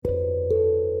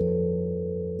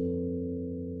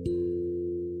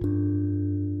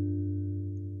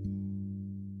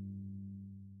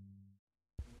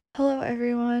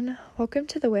everyone. Welcome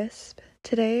to the Wisp.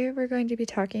 Today we're going to be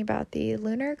talking about the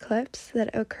lunar eclipse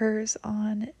that occurs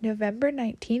on November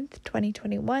 19th,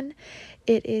 2021.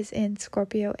 It is in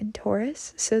Scorpio and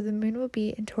Taurus, so the moon will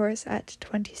be in Taurus at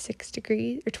 26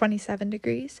 degrees or 27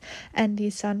 degrees, and the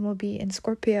sun will be in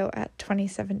Scorpio at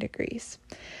 27 degrees.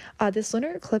 This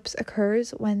lunar eclipse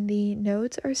occurs when the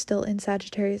nodes are still in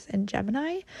Sagittarius and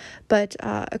Gemini, but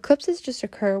eclipses just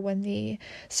occur when the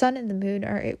sun and the moon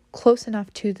are close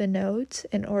enough to the nodes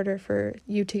in order for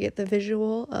you to get the visual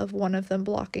of one of them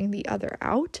blocking the other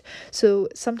out. So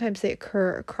sometimes they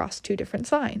occur across two different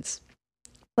signs.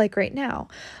 Like right now.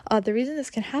 The reason this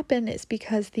can happen is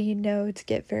because the nodes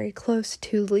get very close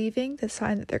to leaving the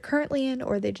sign that they're currently in,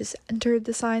 or they just entered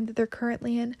the sign that they're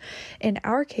currently in. In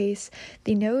our case,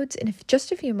 the nodes in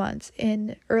just a few months,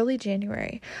 in early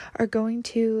January, are going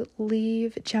to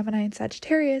leave Gemini and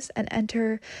Sagittarius and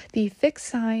enter the fixed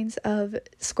signs of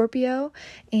Scorpio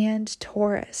and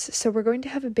Taurus. So we're going to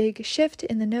have a big shift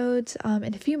in the nodes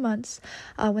in a few months.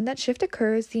 When that shift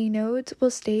occurs, the nodes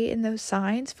will stay in those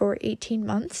signs for 18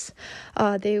 months.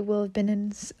 They will have been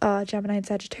in Gemini and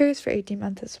Sagittarius for 18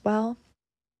 months as well.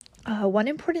 One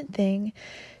important thing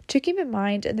to keep in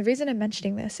mind, and the reason I'm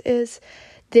mentioning this, is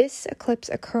this eclipse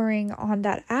occurring on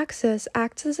that axis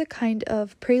acts as a kind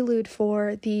of prelude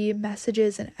for the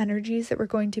messages and energies that we're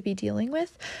going to be dealing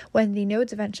with when the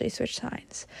nodes eventually switch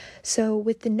signs. So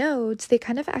with the nodes, they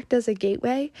kind of act as a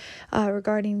gateway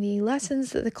regarding the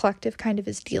lessons that the collective kind of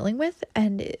is dealing with,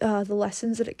 and the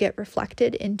lessons that get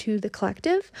reflected into the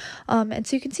collective. And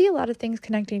so you can see a lot of things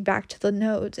connecting back to the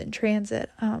nodes in transit.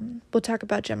 We'll talk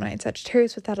about Gemini and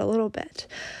Sagittarius with that a little bit.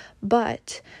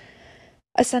 But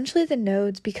essentially the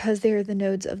nodes, because they are the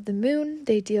nodes of the moon,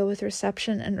 they deal with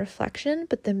reception and reflection.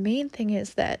 But the main thing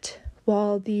is that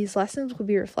while these lessons will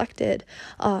be reflected,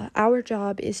 our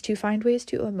job is to find ways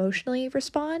to emotionally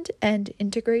respond and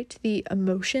integrate the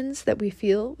emotions that we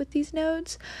feel with these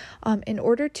nodes in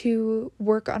order to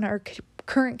work on our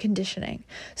current conditioning.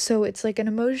 So it's like an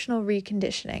emotional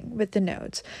reconditioning with the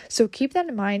nodes. So keep that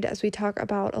in mind as we talk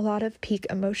about a lot of peak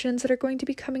emotions that are going to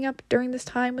be coming up during this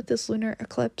time with this lunar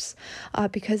eclipse,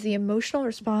 because the emotional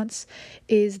response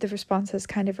is the response that's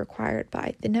kind of required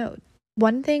by the node.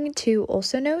 One thing to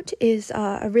also note is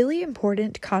a really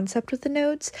important concept with the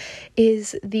nodes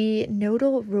is the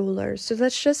nodal rulers. So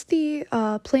that's just the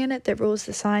planet that rules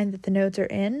the sign that the nodes are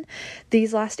in.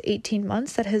 These last 18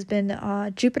 months, that has been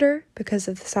Jupiter, because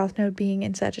of the south node being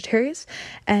in Sagittarius,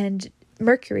 and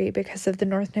Mercury, because of the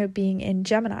north node being in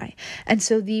Gemini. And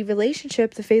so the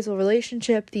relationship, the phasal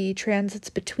relationship, the transits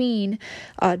between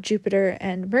Jupiter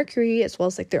and Mercury, as well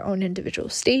as like their own individual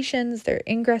stations, their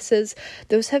ingresses,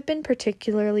 those have been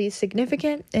particularly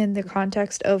significant in the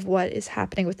context of what is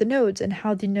happening with the nodes and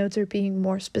how the nodes are being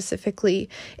more specifically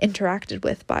interacted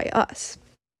with by us.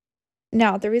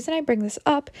 Now, the reason I bring this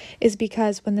up is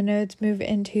because when the nodes move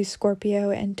into Scorpio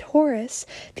and Taurus,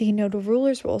 the nodal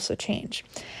rulers will also change.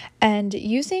 And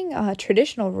using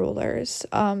traditional rulers,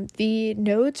 the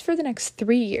nodes for the next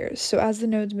 3 years, so as the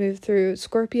nodes move through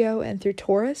Scorpio and through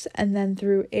Taurus, and then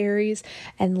through Aries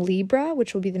and Libra,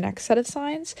 which will be the next set of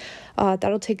signs,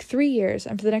 that'll take 3 years.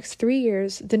 And for the next 3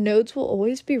 years, the nodes will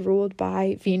always be ruled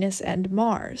by Venus and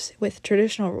Mars with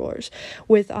traditional rulers.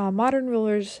 With modern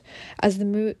rulers, as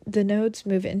the nodes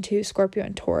move into Scorpio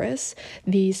and Taurus,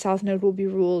 the south node will be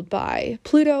ruled by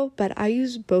Pluto, but I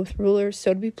use both rulers,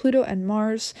 so it'll be Pluto and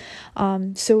Mars.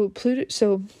 So Pluto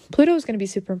is going to be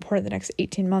super important the next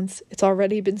 18 months. It's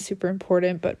already been super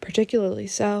important, but particularly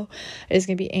so. It is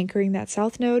going to be anchoring that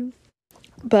south node.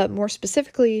 But more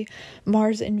specifically,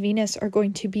 Mars and Venus are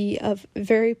going to be of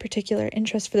very particular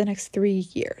interest for the next 3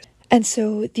 years. And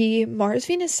so the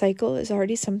Mars-Venus cycle is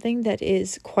already something that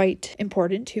is quite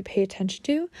important to pay attention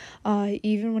to,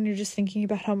 even when you're just thinking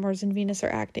about how Mars and Venus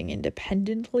are acting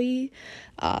independently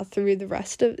through the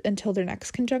rest of until their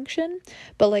next conjunction.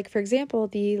 But like, for example,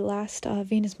 the last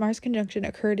Venus-Mars conjunction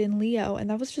occurred in Leo, and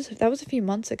that was a few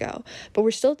months ago. But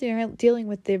we're still dealing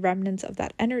with the remnants of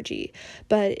that energy.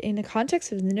 But in the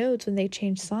context of the nodes, when they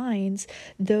change signs,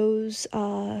 those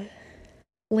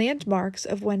landmarks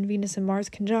of when Venus and Mars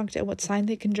conjunct and what sign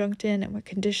they conjunct in and what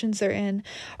conditions they're in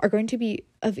are going to be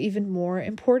of even more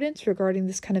importance regarding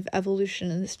this kind of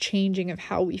evolution and this changing of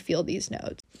how we feel these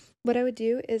nodes. What I would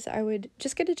do is I would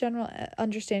just get a general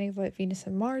understanding of what Venus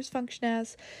and Mars function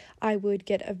as. I would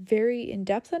get a very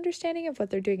in-depth understanding of what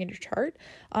they're doing in your chart.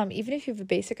 Even if you have a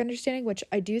basic understanding, which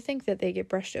I do think that they get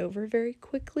brushed over very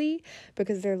quickly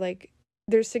because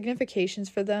there's significations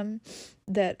for them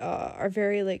that are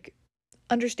very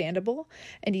understandable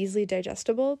and easily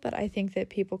digestible, but I think that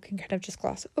people can kind of just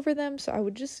gloss over them. So I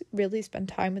would just really spend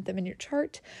time with them in your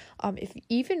chart. If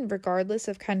even regardless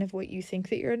of kind of what you think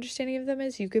that your understanding of them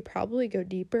is, you could probably go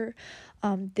deeper.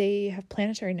 They have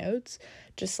planetary nodes,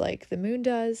 just like the moon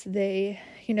does.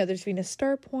 There's Venus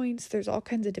star points. There's all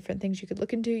kinds of different things you could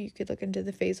look into. You could look into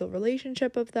the phasal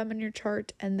relationship of them in your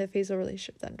chart and the phasal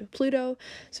relationship of them to Pluto.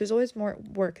 So there's always more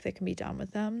work that can be done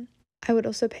with them. I would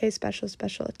also pay special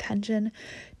attention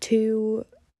to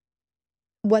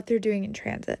what they're doing in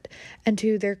transit and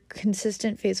to their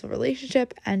consistent phasal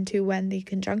relationship and to when the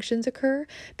conjunctions occur,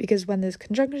 because when those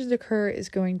conjunctions occur is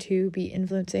going to be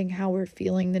influencing how we're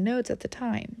feeling the nodes at the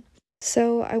time.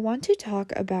 So I want to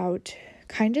talk about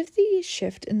kind of the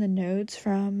shift in the nodes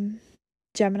from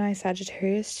Gemini,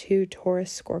 Sagittarius to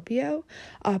Taurus, Scorpio,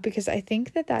 because I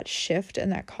think that shift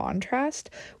and that contrast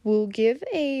will give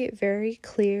a very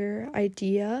clear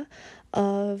idea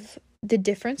of the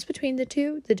difference between the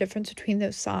two, the difference between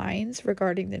those signs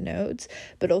regarding the nodes,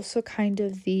 but also kind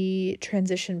of the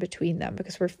transition between them,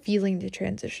 because we're feeling the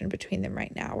transition between them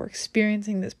right now. We're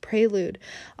experiencing this prelude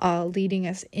leading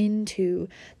us into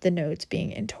the nodes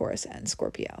being in Taurus and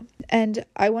Scorpio. And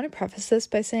I want to preface this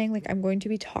by saying, I'm going to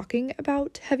be talking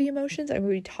about heavy emotions. I'm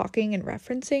going to be talking and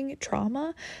referencing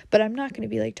trauma, but I'm not going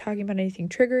to be talking about anything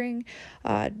triggering.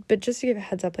 But just to give a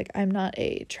heads up, I'm not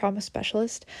a trauma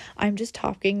specialist. I'm just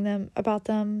talking about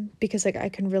them because I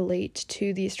can relate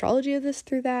to the astrology of this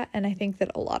through that, and I think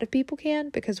that a lot of people can,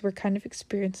 because we're kind of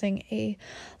experiencing a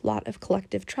lot of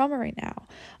collective trauma right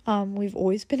now. We've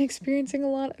always been experiencing a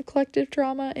lot of collective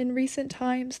trauma in recent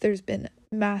times. There's been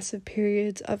massive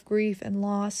periods of grief and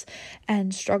loss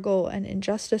and struggle and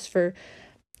injustice for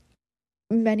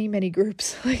many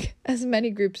groups, as many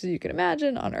groups as you can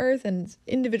imagine on Earth, and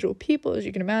individual people as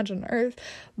you can imagine on Earth.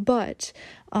 But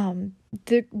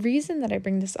the reason that I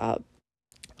bring this up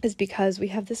is because we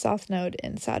have the South Node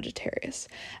in Sagittarius,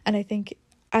 and I think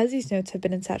as these nodes have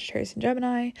been in Sagittarius and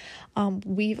Gemini,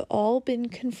 we've all been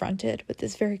confronted with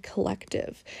this very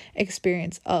collective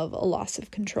experience of a loss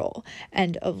of control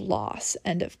and of loss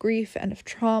and of grief and of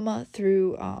trauma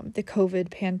through the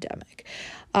COVID pandemic.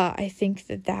 I think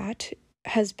that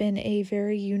has been a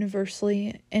very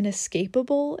universally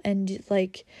inescapable and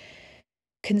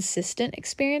consistent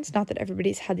experience. Not that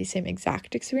everybody's had the same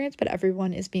exact experience, but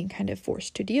everyone is being kind of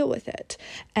forced to deal with it.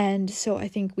 And so I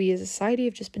think we as a society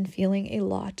have just been feeling a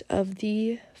lot of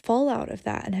the fallout of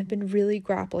that and have been really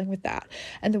grappling with that.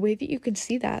 And the way that you can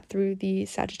see that through the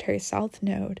Sagittarius South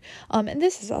Node, and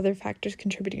this has other factors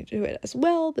contributing to it as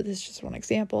well, but this is just one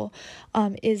example,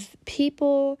 is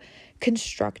people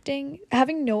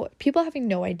having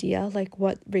no idea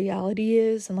what reality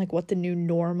is and what the new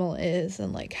normal is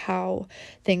and how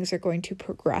things are going to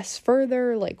progress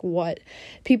further, what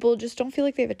people just don't feel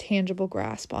like they have a tangible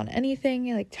grasp on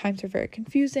anything. Times are very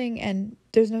confusing and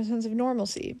there's no sense of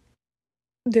normalcy.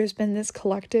 There's been this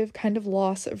collective kind of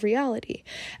loss of reality,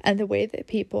 and the way that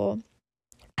people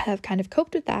have kind of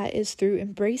coped with that is through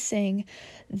embracing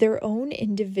their own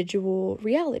individual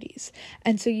realities.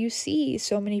 And so you see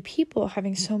so many people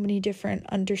having so many different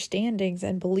understandings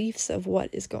and beliefs of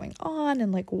what is going on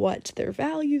and what their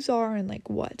values are and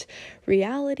what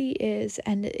reality is.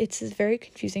 And it's this very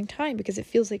confusing time because it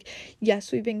feels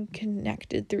yes, we've been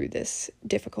connected through this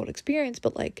difficult experience,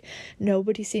 but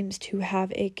nobody seems to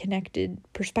have a connected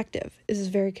perspective. This is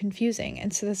very confusing.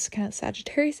 And so this kind of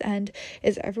Sagittarius end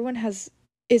is everyone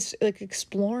is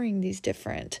exploring these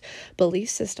different belief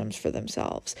systems for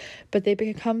themselves, but they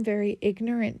become very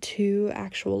ignorant to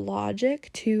actual logic,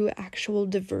 to actual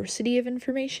diversity of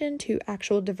information, to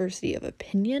actual diversity of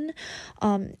opinion.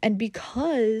 And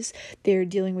because they're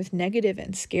dealing with negative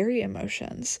and scary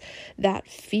emotions, that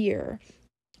fear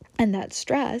and that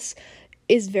stress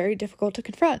is very difficult to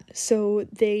confront. So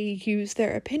they use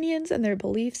their opinions and their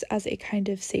beliefs as a kind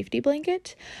of safety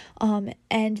blanket.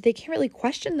 And they can't really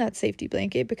question that safety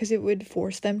blanket because it would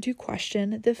force them to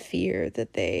question the fear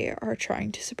that they are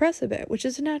trying to suppress a bit, which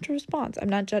is a natural response. I'm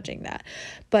not judging that,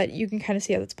 but you can kind of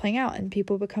see how that's playing out, and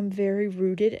people become very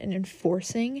rooted and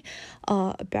enforcing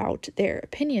about their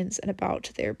opinions and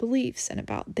about their beliefs and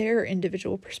about their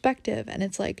individual perspective. And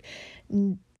it's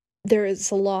there is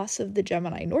a loss of the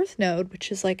Gemini North Node,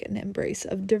 which is an embrace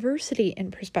of diversity in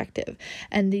perspective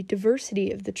and the diversity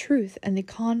of the truth and the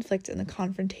conflicts and the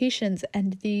confrontations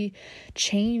and the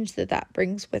change that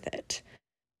brings with it.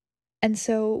 And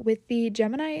so with the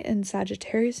Gemini and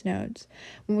Sagittarius nodes,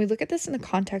 when we look at this in the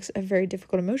context of very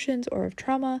difficult emotions or of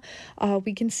trauma,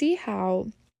 we can see how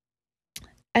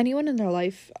anyone in their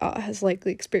life has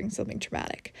likely experienced something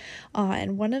traumatic.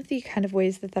 And one of the kind of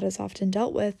ways that that is often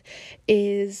dealt with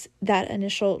is that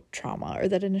initial trauma or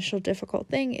that initial difficult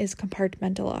thing is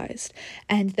compartmentalized.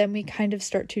 And then we kind of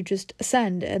start to just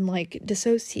ascend and like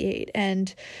dissociate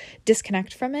and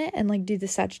disconnect from it and like do the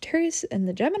Sagittarius and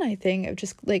the Gemini thing of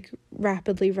just like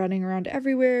rapidly running around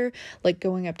everywhere, like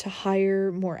going up to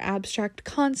higher, more abstract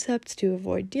concepts to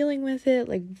avoid dealing with it,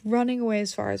 like running away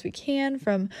as far as we can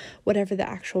from whatever the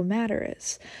actual matter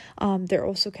is. There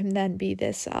also can then be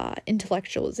this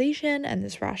intellectualization and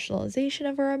this rationalization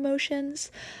of our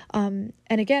emotions. And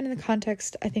again, in the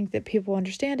context, I think that people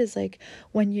understand is like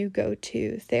when you go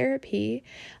to therapy,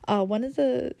 one of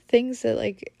the things that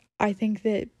like I think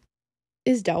that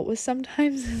is dealt with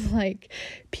sometimes is like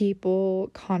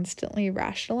people constantly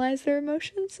rationalize their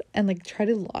emotions and like try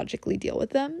to logically deal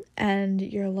with them, and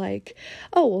you're like,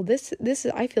 oh well, this is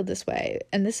I feel this way,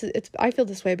 and I feel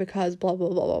this way because blah blah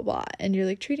blah blah blah, and you're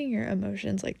like treating your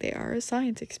emotions like they are a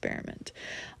science experiment.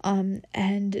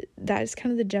 And that is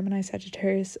kind of the Gemini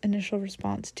Sagittarius initial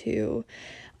response to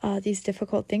these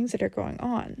difficult things that are going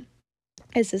on.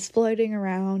 Is this floating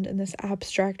around and this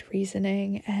abstract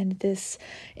reasoning and this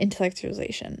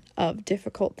intellectualization of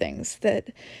difficult things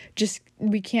that just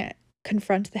we can't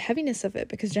confront the heaviness of it,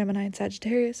 because Gemini and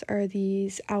Sagittarius are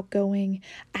these outgoing,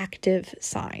 active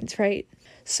signs, right?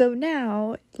 So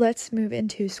now let's move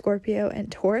into Scorpio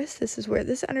and Taurus. This is where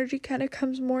this energy kind of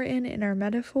comes more in our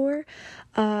metaphor.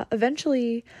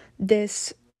 Eventually,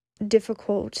 this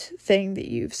difficult thing that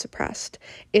you've suppressed,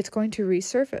 it's going to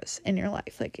resurface in your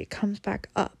life. Like it comes back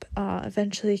up.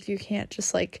 Eventually, if you can't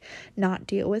just like not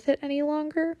deal with it any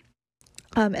longer.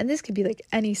 And this could be like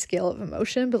any scale of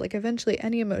emotion, but like eventually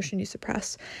any emotion you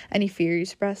suppress, any fear you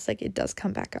suppress, like it does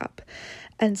come back up.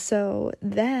 And so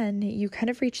then you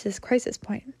kind of reach this crisis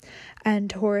point,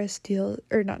 and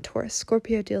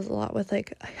Scorpio deals a lot with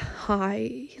like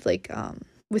high, like,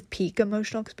 with peak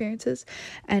emotional experiences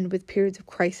and with periods of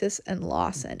crisis and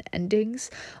loss and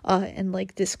endings, and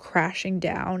like this crashing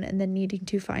down and then needing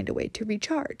to find a way to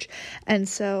recharge. And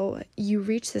so you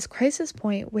reach this crisis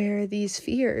point where these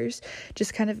fears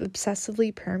just kind of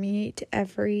obsessively permeate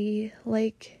every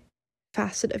like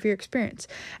facet of your experience,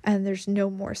 and there's no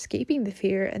more escaping the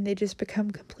fear, and they just become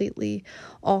completely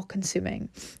all consuming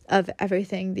of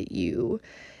everything that you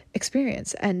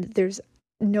experience, and there's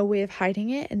no way of hiding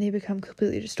it, and they become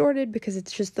completely distorted because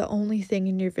it's just the only thing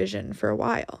in your vision for a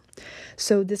while.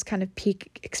 So this kind of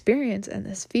peak experience and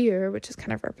this fear, which is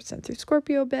kind of represented through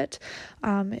Scorpio a bit,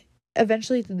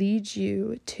 eventually leads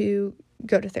you to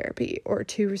go to therapy or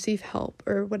to receive help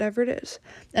or whatever it is.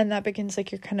 And that begins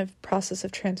like your kind of process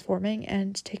of transforming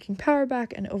and taking power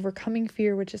back and overcoming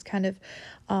fear, which is kind of,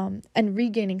 and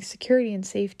regaining security and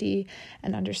safety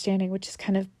and understanding, which is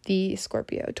kind of the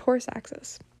Scorpio Taurus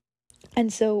axis.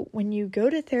 And so when you go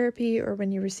to therapy or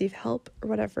when you receive help or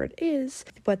whatever it is,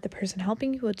 what the person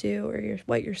helping you will do or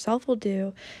what yourself will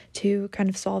do to kind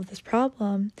of solve this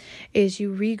problem is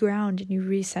you reground and you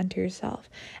recenter yourself,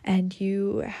 and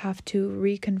you have to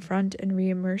reconfront and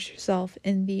reimmerse yourself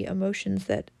in the emotions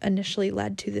that initially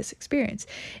led to this experience,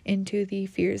 into the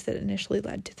fears that initially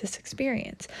led to this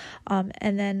experience.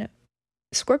 And then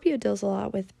Scorpio deals a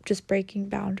lot with just breaking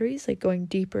boundaries, like going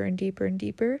deeper and deeper and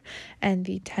deeper, and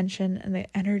the tension and the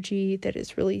energy that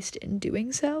is released in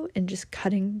doing so, and just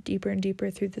cutting deeper and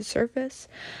deeper through the surface.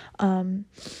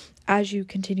 As you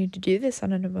continue to do this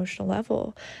on an emotional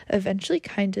level, eventually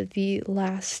kind of the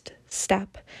last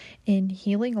step in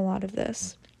healing a lot of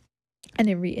this and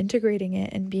in reintegrating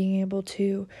it and being able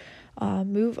to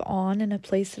move on in a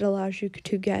place that allows you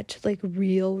to get like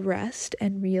real rest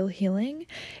and real healing,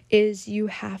 is you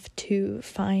have to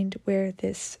find where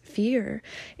this fear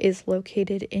is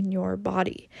located in your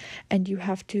body, and you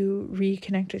have to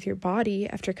reconnect with your body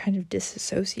after kind of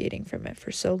disassociating from it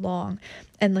for so long.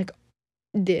 And like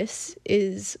this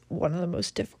is one of the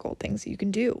most difficult things that you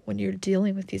can do when you're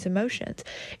dealing with these emotions,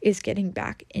 is getting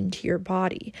back into your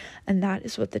body. And that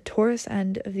is what the Taurus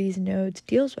end of these nodes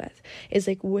deals with, is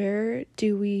like, where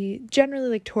do we generally,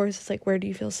 like Taurus is like, where do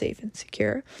you feel safe and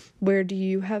secure? Where do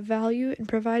you have value and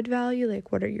provide value?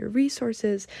 Like, what are your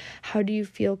resources? How do you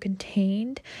feel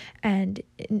contained and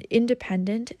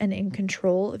independent and in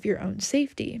control of your own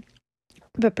safety?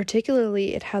 but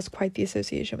particularly it has quite the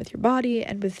association with your body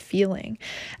and with feeling.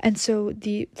 And so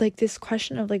this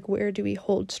question of like, where do we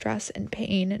hold stress and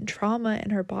pain and trauma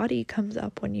in our body comes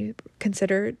up when you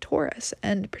consider Taurus,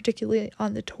 and particularly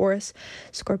on the Taurus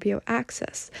Scorpio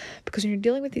axis, because when you're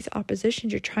dealing with these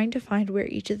oppositions, you're trying to find where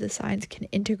each of the signs can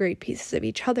integrate pieces of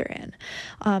each other in.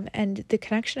 And the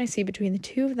connection I see between the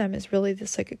two of them is really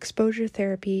this like exposure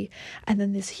therapy, and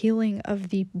then this healing of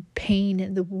the pain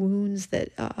and the wounds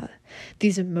that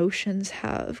these emotions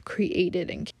have created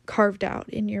and carved out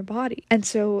in your body. And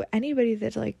so anybody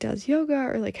that like does yoga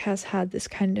or like has had this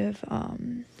kind of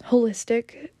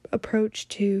holistic approach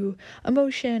to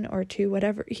emotion or to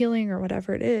whatever healing or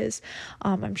whatever it is,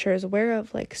 I'm sure is aware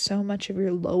of like so much of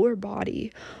your lower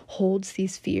body holds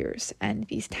these fears and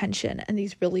these tension and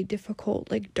these really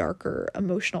difficult like darker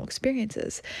emotional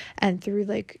experiences. And through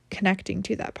like connecting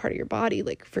to that part of your body,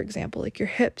 like for example like your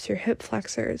hips, your hip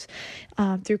flexors,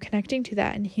 through connecting to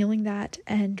that and healing that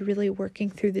and really working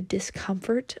through the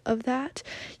discomfort of that,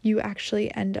 you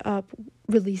actually end up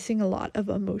releasing a lot of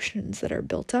emotions that are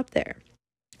built up there.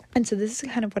 And so this is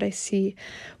kind of what I see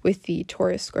with the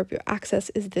Taurus Scorpio axis,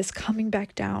 is this coming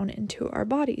back down into our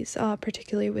bodies,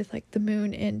 particularly with like the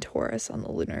moon in Taurus on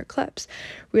the lunar eclipse,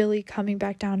 really coming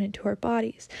back down into our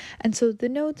bodies. And so the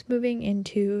nodes moving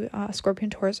into Scorpio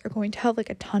and Taurus are going to have like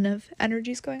a ton of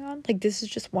energies going on. Like this is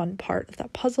just one part of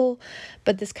that puzzle,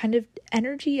 but this kind of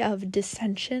energy of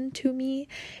dissension to me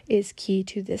is key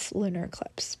to this lunar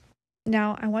eclipse.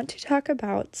 Now, I want to talk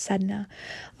about Sedna,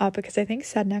 because I think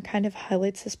Sedna kind of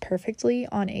highlights this perfectly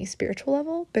on a spiritual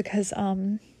level, because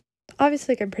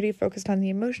obviously like, I'm pretty focused on the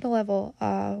emotional level,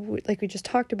 like we just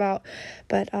talked about,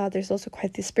 but there's also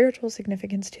quite the spiritual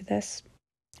significance to this.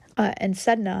 And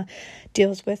Sedna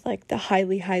deals with like the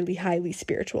highly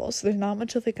spiritual. So there's not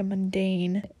much of like a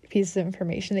mundane piece of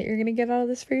information that you're going to get out of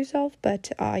this for yourself,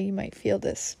 but you might feel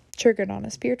this triggered on a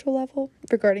spiritual level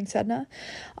regarding Sedna.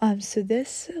 So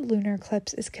this lunar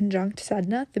eclipse is conjunct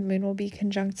Sedna. The moon will be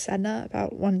conjunct Sedna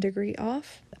about 1 degree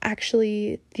off.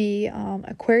 Actually, the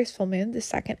Aquarius full moon, the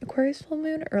second Aquarius full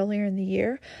moon earlier in the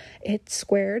year, it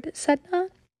squared Sedna.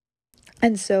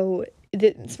 And so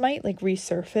this might like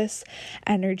resurface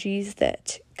energies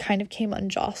that kind of came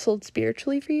unjostled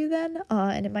spiritually for you then,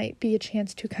 and it might be a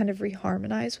chance to kind of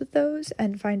reharmonize with those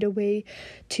and find a way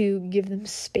to give them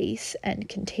space and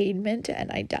containment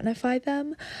and identify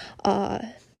them.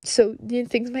 So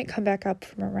things might come back up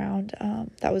from around,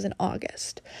 that was in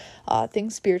August.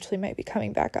 Things spiritually might be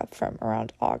coming back up from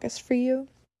around August for you.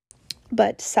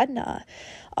 But Sedna,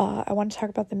 I want to talk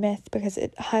about the myth because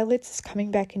it highlights this coming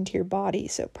back into your body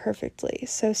so perfectly.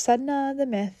 So Sedna, the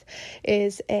myth,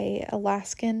 is a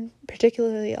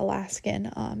particularly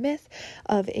Alaskan myth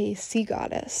of a sea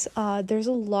goddess. There's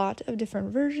a lot of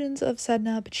different versions of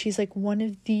Sedna, but she's like one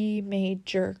of the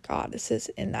major goddesses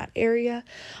in that area.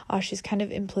 She's kind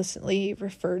of implicitly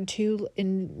referred to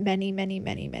in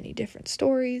many different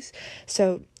stories.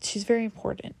 So she's very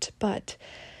important, but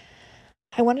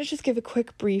I want to just give a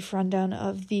quick brief rundown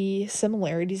of the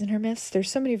similarities in her myths.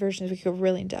 There's so many versions we could go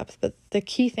really in depth, but the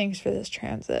key things for this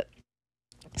transit.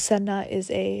 Sedna is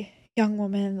a young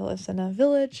woman that lives in a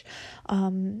village.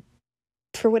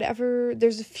 For whatever,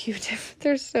 there's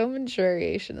so much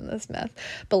variation in this myth,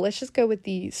 but let's just go with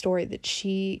the story that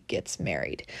she gets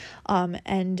married.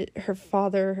 And her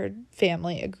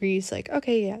family agrees like,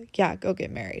 okay, yeah, go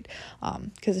get married.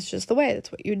 Because it's just the way,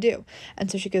 that's what you do.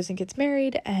 And so she goes and gets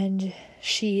married, and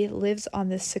she lives on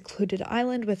this secluded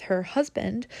island with her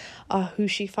husband, who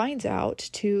she finds out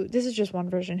to, this is just one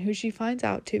version, who she finds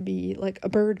out to be like a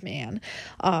bird man.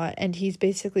 And he's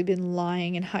basically been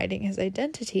lying and hiding his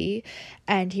identity,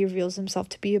 and he reveals himself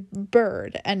to be a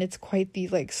bird. And it's quite the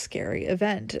like scary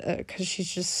event, because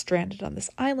she's just stranded on this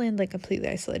island, like completely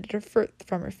isolated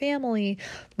from her family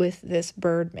with this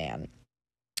bird man.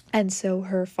 And so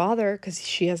her father, because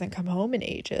she hasn't come home in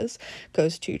ages,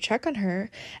 goes to check on her,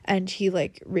 and he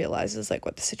like realizes like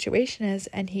what the situation is,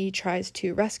 and he tries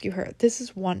to rescue her. This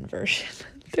is one version.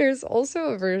 There's also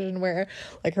a version where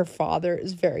like her father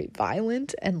is very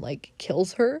violent and like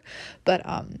kills her, but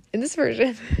in this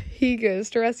version he goes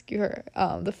to rescue her.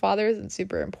 The father isn't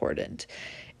super important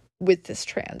with this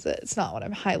transit. It's not what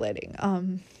I'm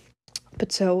highlighting.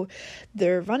 But so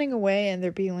they're running away, and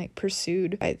they're being like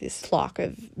pursued by this flock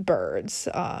of birds,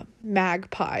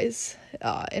 magpies,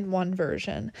 in one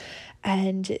version.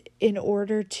 And in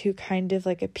order to kind of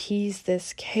like appease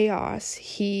this chaos,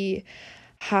 he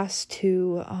has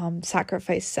to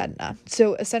sacrifice Sedna.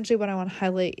 So essentially what I want to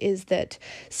highlight is that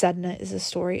Sedna is a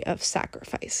story of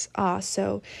sacrifice.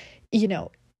 So,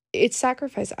 it's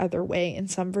sacrifice either way. In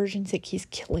some versions, like, he's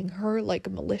killing her, like,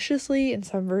 maliciously. In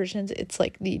some versions, it's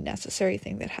like the necessary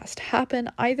thing that has to happen.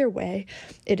 Either way,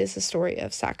 it is a story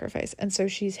of sacrifice. And so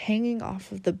she's hanging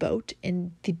off of the boat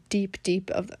in the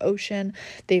deep of the ocean.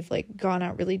 They've, like, gone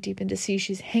out really deep into sea.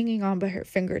 She's hanging on by her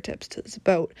fingertips to this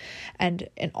boat. And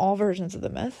in all versions of the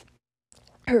myth,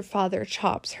 her father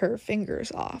chops her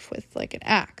fingers off with, like, an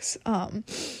axe.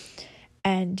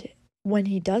 And when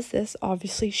he does this,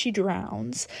 obviously she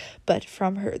drowns, but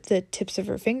from the tips of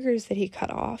her fingers that he cut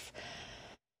off,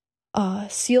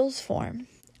 seals form.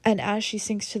 And as she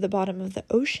sinks to the bottom of the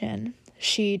ocean,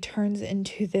 she turns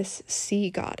into this sea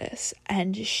goddess,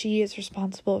 and she is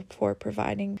responsible for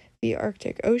providing the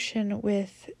Arctic Ocean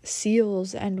with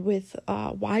seals and with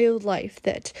wildlife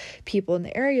that people in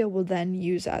the area will then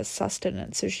use as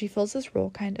sustenance. So she fills this role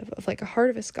kind of like a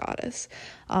harvest goddess.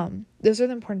 Those are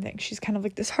the important things. She's kind of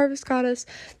like this harvest goddess,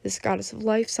 this goddess of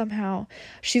life somehow.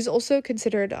 She's also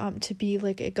considered to be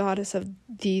like a goddess of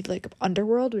the like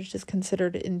underworld, which is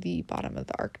considered in the bottom of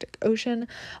the Arctic Ocean,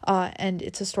 and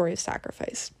it's a story of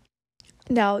sacrifice.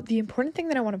 Now, the important thing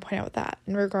that I want to point out with that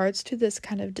in regards to this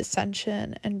kind of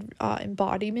dissension and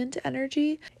embodiment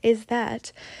energy is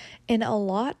that in a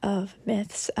lot of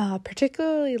myths,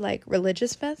 particularly like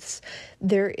religious myths,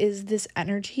 there is this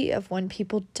energy of when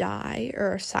people die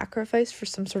or are sacrificed for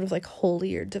some sort of like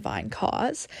holy or divine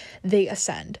cause, they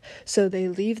ascend. So they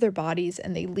leave their bodies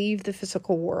and they leave the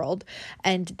physical world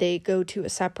and they go to a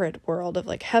separate world of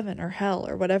like heaven or hell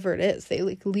or whatever it is. They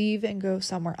like leave and go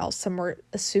somewhere else, somewhere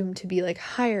assumed to be like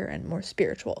higher and more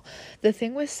spiritual. The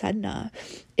thing with Sedna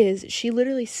is she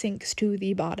literally sinks to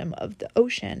the bottom of the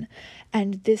ocean,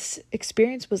 and this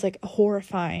experience was like a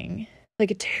horrifying, like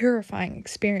a terrifying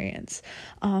experience.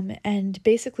 And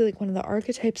basically like one of the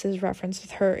archetypes as referenced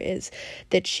with her is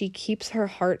that she keeps her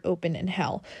heart open in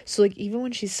hell. So like even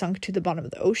when she's sunk to the bottom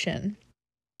of the ocean,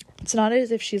 it's not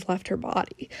as if she's left her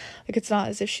body. Like, it's not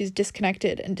as if she's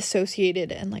disconnected and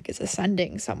dissociated and like is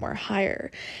ascending somewhere higher.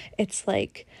 It's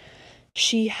like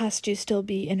she has to still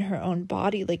be in her own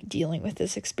body, like dealing with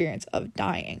this experience of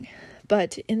dying.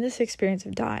 But in this experience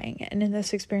of dying and in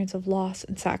this experience of loss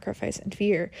and sacrifice and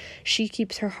fear, she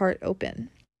keeps her heart open.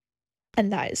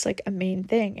 And that is like a main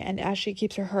thing. And as she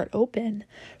keeps her heart open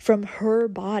from her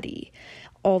body,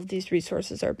 all of these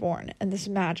resources are born and this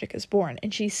magic is born,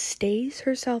 and she stays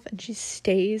herself and she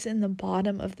stays in the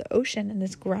bottom of the ocean in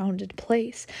this grounded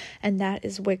place. And that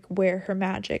is where her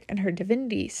magic and her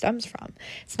divinity stems from.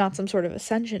 It's not some sort of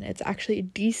ascension, it's actually a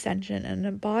descension and an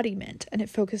embodiment, and it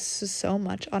focuses so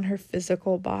much on her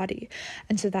physical body.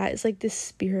 And so that is like this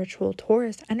spiritual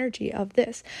Taurus energy of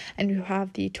this, and you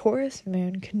have the Taurus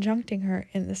moon conjuncting her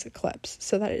in this eclipse.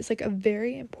 So that is like a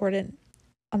very important,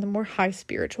 on the more high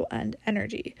spiritual end,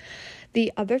 energy.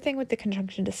 The other thing with the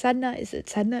conjunction to Sedna is that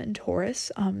Sedna in Taurus,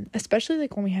 especially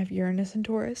like when we have Uranus in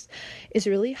Taurus, is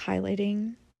really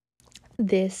highlighting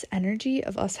this energy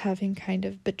of us having kind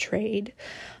of betrayed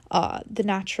the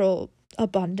natural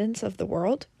abundance of the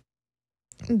world,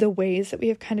 the ways that we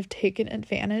have kind of taken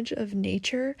advantage of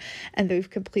nature and that we've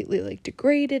completely like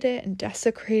degraded it and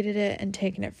desecrated it and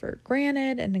taken it for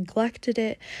granted and neglected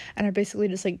it and are basically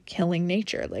just like killing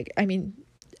nature. Like, I mean,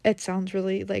 it sounds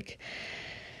really like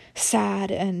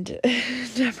sad and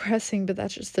depressing, but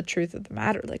that's just the truth of the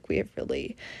matter. Like, we have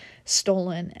really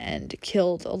stolen and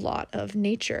killed a lot of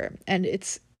nature and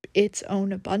its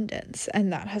own abundance,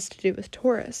 and that has to do with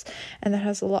Taurus, and that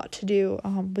has a lot to do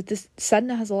with this.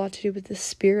 Sedna has a lot to do with the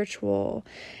spiritual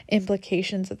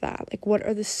implications of that. Like, what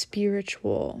are the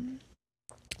spiritual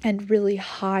and really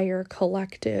higher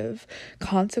collective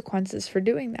consequences for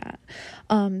doing that?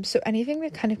 So anything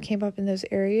that kind of came up in those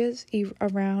areas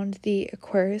around the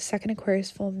second Aquarius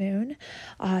full moon,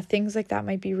 things like that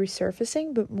might be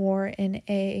resurfacing, but more in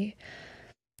a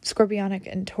Scorpionic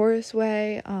and Taurus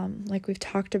way, like we've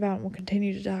talked about and we'll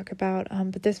continue to talk about,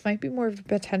 but this might be more of a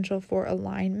potential for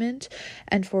alignment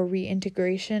and for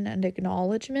reintegration and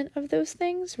acknowledgement of those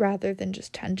things rather than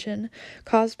just tension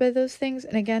caused by those things.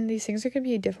 And again, these things are going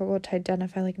to be difficult to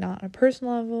identify, like not on a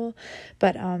personal level,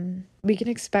 but we can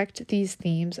expect these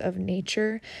themes of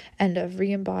nature and of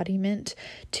re-embodiment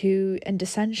and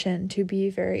dissension to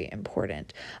be very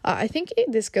important. I think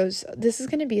this is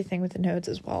going to be a thing with the nodes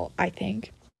as well, I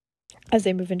think, as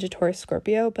they move into Taurus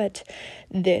Scorpio. But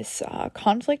this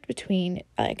conflict between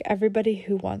like everybody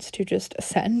who wants to just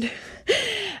ascend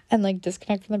and like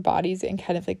disconnect from their bodies and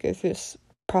kind of like go through this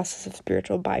process of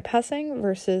spiritual bypassing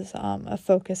versus a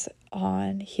focus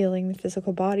on healing the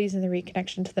physical bodies and the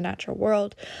reconnection to the natural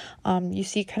world. You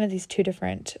see kind of these two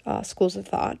different schools of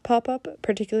thought pop up,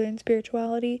 particularly in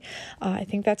spirituality. I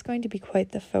think that's going to be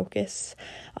quite the focus.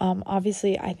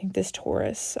 Obviously, I think this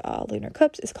Taurus lunar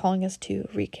eclipse is calling us to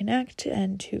reconnect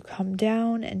and to come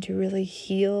down and to really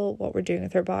heal what we're doing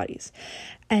with our bodies.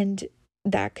 And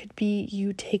that could be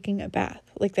you taking a bath.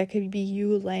 Like, that could be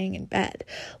you laying in bed.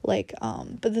 Like,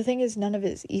 but the thing is, none of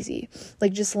it is easy.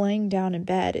 Like, just laying down in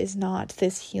bed is not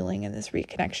this healing and this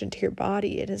reconnection to your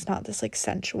body. It is not this, like,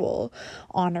 sensual,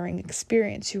 honoring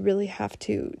experience. You really have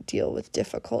to deal with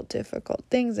difficult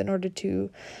things in order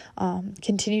to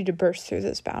continue to burst through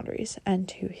those boundaries and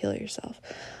to heal yourself.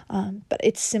 But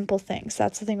it's simple things.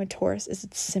 That's the thing with Taurus, is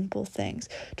it's simple things.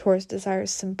 Taurus desires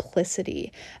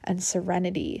simplicity and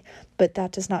serenity, but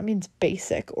that does not mean it's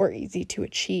basic or easy to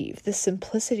achieve. The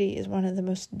simplicity is one of the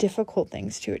most difficult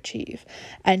things to achieve,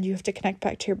 and you have to connect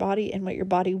back to your body and what your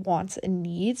body wants and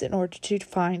needs in order to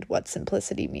find what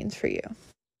simplicity means for you.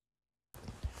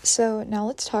 So now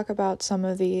let's talk about some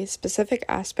of the specific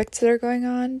aspects that are going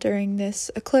on during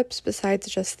this eclipse, besides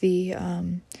just the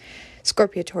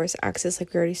Scorpio-Taurus axis,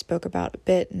 like we already spoke about a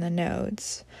bit in the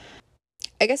nodes.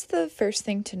 I guess the first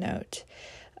thing to note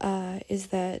is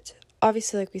that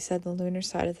obviously, like we said, the lunar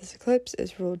side of this eclipse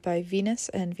is ruled by Venus,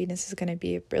 and Venus is going to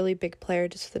be a really big player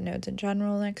just for the nodes in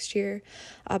general next year.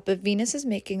 But Venus is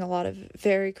making a lot of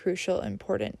very crucial,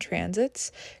 important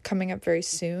transits coming up very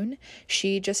soon.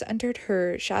 She just entered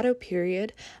her shadow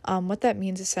period. What that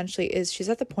means essentially is she's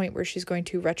at the point where she's going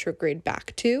to retrograde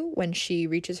back to when she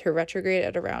reaches her retrograde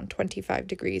at around 25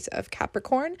 degrees of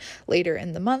Capricorn later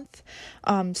in the month.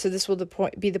 So this will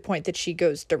be the point that she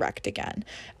goes direct again.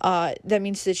 That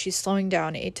means that she's slowing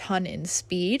down a ton in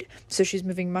speed, so she's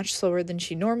moving much slower than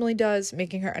she normally does,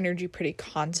 making her energy pretty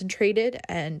concentrated,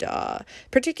 and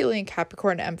particularly in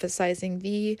Capricorn, emphasizing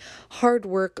the hard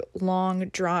work, long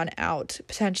drawn out,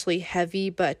 potentially heavy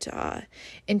but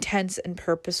intense and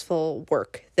purposeful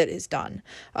work that is done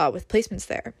with placements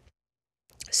there.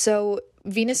 So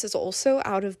Venus is also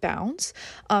out of bounds.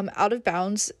 Out of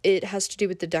bounds, it has to do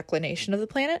with the declination of the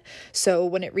planet. So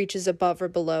when it reaches above or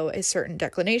below a certain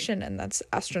declination, and that's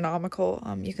astronomical,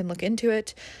 you can look into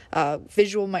it.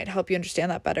 Visual might help you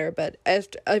understand that better. But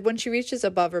when she reaches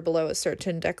above or below a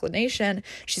certain declination,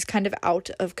 she's kind of out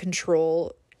of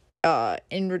control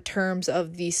in terms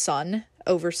of the sun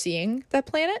overseeing that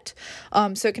planet.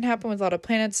 So it can happen with a lot of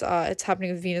planets. It's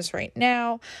happening with Venus right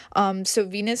now. So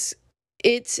Venus,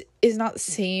 it is not the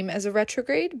same as a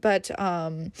retrograde, but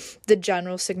the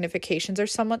general significations are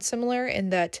somewhat similar in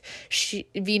that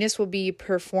Venus will be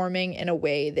performing in a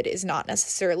way that is not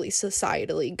necessarily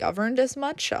societally governed as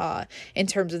much in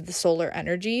terms of the solar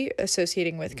energy,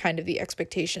 associating with kind of the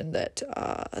expectation that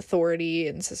authority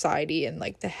and society and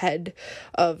like the head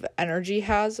of energy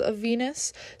has of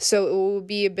Venus. So it will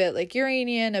be a bit like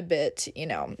Uranian, a bit,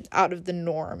 out of the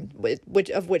norm,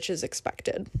 which is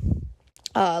expected.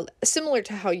 Similar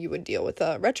to how you would deal with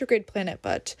a retrograde planet,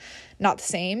 but not the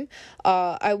same.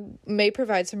 I may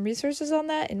provide some resources on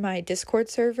that in my Discord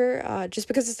server, just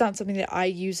because it's not something that I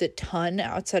use a ton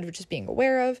outside of just being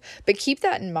aware of, but keep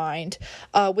that in mind.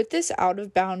 With this out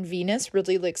of bound Venus,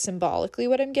 really like symbolically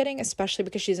what I'm getting, especially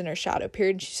because she's in her shadow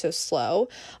period and she's so slow,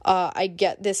 I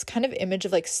get this kind of image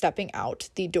of like stepping out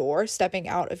the door, stepping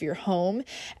out of your home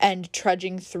and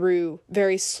trudging through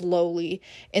very slowly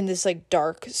in this like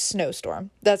dark snowstorm.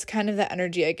 That's kind of the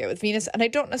energy I get with Venus, and I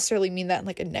don't necessarily mean that in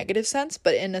like a negative sense,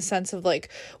 but in a sense of like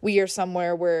we are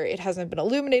somewhere where it hasn't been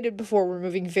illuminated before. We're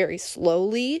moving very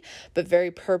slowly but very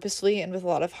purposely and with a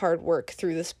lot of hard work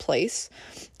through this place.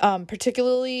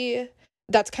 Particularly,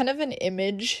 that's kind of an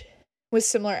image with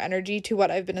similar energy to what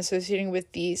I've been associating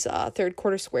with these third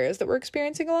quarter squares that we're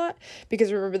experiencing a lot,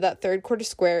 because remember that third quarter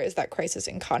square is that crisis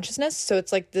in consciousness. So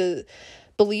it's like the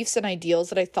beliefs and ideals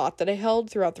that I thought that I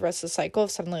held throughout the rest of the cycle have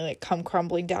suddenly like come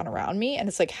crumbling down around me, and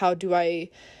it's like, how do I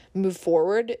move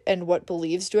forward, and what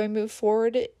beliefs do I move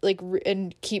forward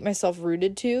and keep myself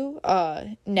rooted to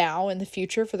now in the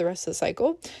future for the rest of the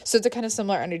cycle. So it's a kind of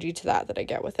similar energy to that I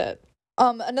get with it.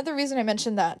 Another reason I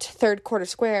mentioned that third quarter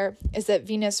square is that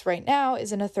Venus right now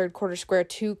is in a third quarter square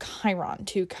to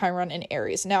Chiron in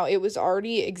Aries. Now, it was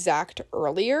already exact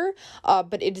earlier,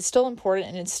 but it is still important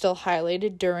and it's still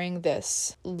highlighted during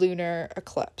this lunar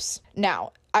eclipse.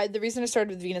 Now, the reason I started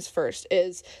with Venus first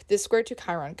is this square to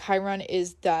Chiron. Chiron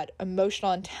is that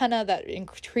emotional antenna, that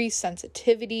increased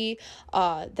sensitivity,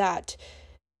 that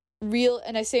real,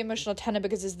 and I say emotional antenna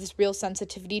because there's this real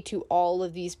sensitivity to all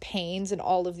of these pains and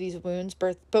all of these wounds,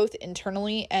 both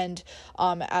internally and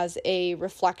as a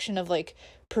reflection of like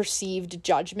perceived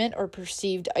judgment or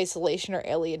perceived isolation or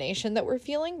alienation that we're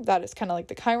feeling. That is kind of like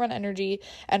the Chiron energy.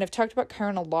 And I've talked about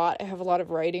Chiron a lot. I have a lot of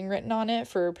writing written on it,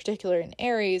 for particular in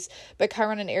Aries, but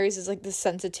Chiron in Aries is like the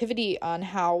sensitivity on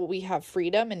how we have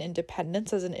freedom and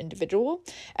independence as an individual,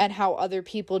 and how other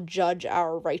people judge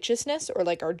our righteousness or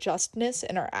like our justness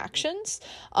in our actions.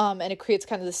 And it creates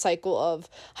kind of the cycle of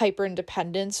hyper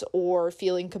independence or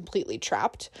feeling completely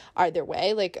trapped. Either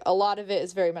way, like a lot of it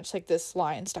is very much like this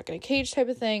lion stuck in a cage type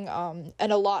of thing.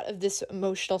 And a lot of this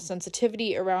emotional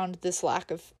sensitivity around this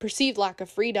perceived lack of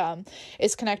freedom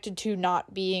is connected to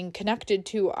not being connected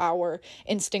to our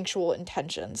instinctual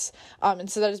intentions. And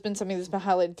so that has been something that's been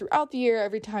highlighted throughout the year.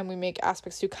 Every time we make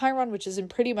aspects to Chiron, which is in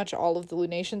pretty much all of the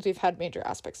lunations, we've had major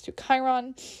aspects to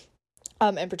Chiron.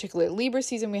 In particular, Libra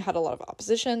season, we had a lot of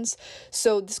oppositions.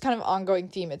 So this kind of ongoing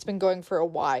theme, it's been going for a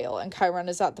while, and Chiron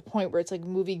is at the point where it's like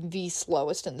moving the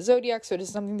slowest in the zodiac. So it is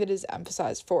something that is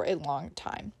emphasized for a long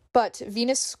time. But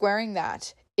Venus squaring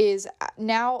that is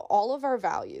now all of our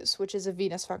values, which is a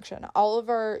Venus function, all of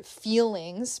our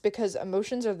feelings, because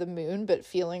emotions are the moon, but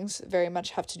feelings very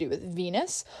much have to do with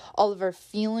Venus. All of our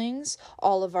feelings,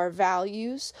 all of our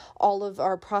values, all of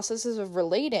our processes of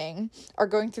relating are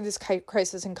going through this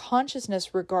crisis in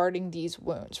consciousness regarding these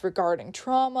wounds, regarding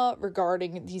trauma,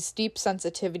 regarding these deep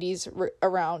sensitivities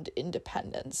around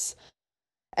independence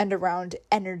and around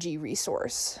energy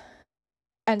resource.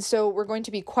 And so we're going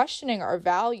to be questioning our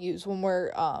values when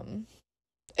we're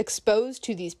exposed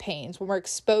to these pains, when we're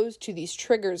exposed to these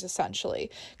triggers, essentially.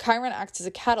 Chiron acts as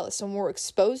a catalyst. When we're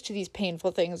exposed to these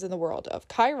painful things in the world of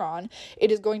Chiron,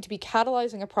 it is going to be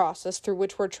catalyzing a process through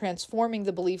which we're transforming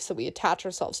the beliefs that we attach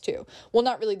ourselves to. Well,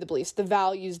 not really the beliefs, the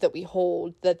values that we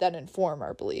hold that then inform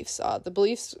our beliefs. The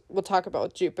beliefs we'll talk about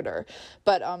with Jupiter,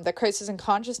 but the crisis in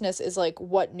consciousness is like,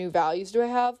 what new values do I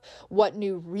have? What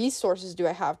new resources do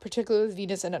I have, particularly with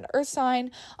Venus in an earth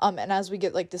sign? And as we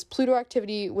get like this Pluto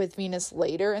activity with Venus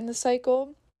later in the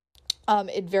cycle,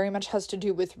 it very much has to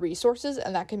do with resources,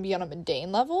 and that can be on a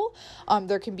mundane level.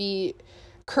 There can be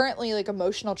currently like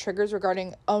emotional triggers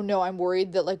regarding, oh no, I'm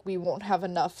worried that like we won't have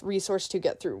enough resource to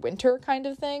get through winter kind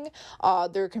of thing.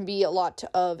 There can be a lot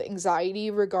of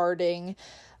anxiety regarding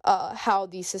how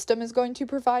the system is going to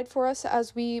provide for us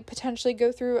as we potentially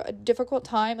go through a difficult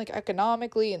time, like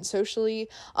economically and socially.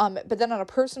 But then on a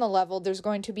personal level, there's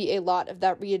going to be a lot of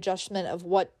that readjustment of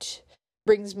what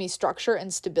brings me structure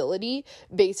and stability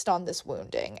based on this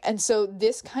wounding. And so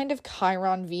this kind of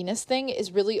Chiron Venus thing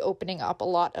is really opening up a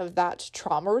lot of that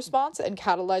trauma response and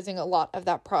catalyzing a lot of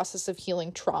that process of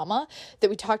healing trauma that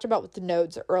we talked about with the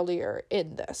nodes earlier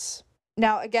in this.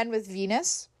 Now, again, with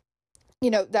Venus, you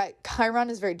know, that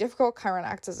Chiron is very difficult. Chiron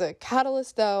acts as a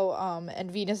catalyst, though, and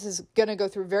Venus is going to go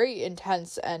through very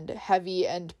intense and heavy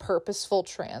and purposeful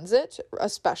transit,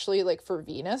 especially like for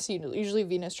Venus. Usually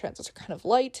Venus transits are kind of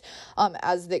light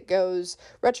as it goes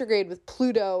retrograde with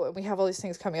Pluto, and we have all these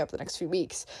things coming up the next few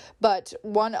weeks. But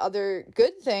one other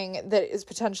good thing that is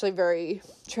potentially very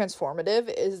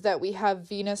transformative is that we have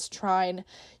Venus trine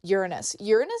Uranus.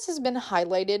 Uranus has been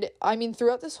highlighted, I mean,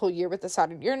 throughout this whole year with the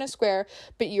Saturn-Uranus square,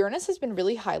 but Uranus has been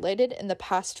really highlighted in the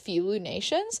past few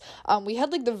lunations. We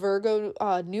had like the Virgo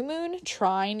new moon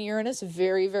trine Uranus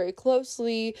very, very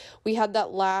closely. We had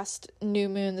that last new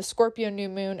moon, the Scorpio new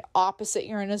moon, opposite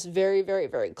Uranus very, very,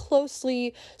 very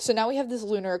closely. So now we have this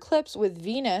lunar eclipse with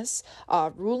Venus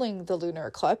ruling the lunar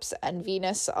eclipse, and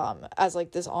Venus as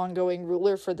like this ongoing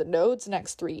ruler for the nodes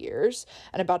next 3 years,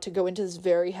 and about to go into this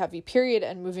very heavy period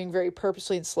and moving very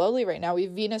purposely and slowly right now. We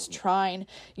have Venus trine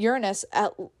Uranus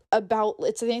at about,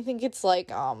 I think it's like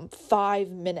 5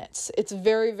 minutes. It's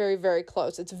very, very, very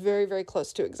close. It's very, very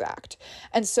close to exact.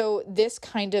 And so this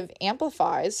kind of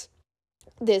amplifies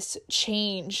this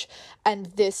change and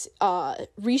this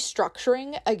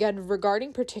restructuring, again,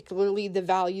 regarding particularly the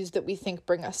values that we think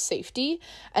bring us safety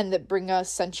and that bring us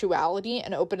sensuality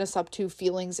and open us up to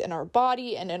feelings in our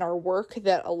body and in our work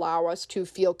that allow us to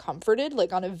feel comforted,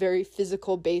 like on a very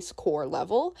physical base core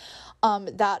level.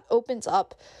 That opens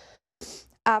up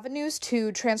avenues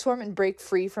to transform and break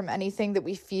free from anything that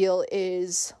we feel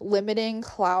is limiting,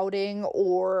 clouding,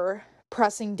 or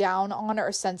pressing down on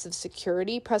our sense of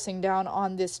security, pressing down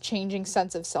on this changing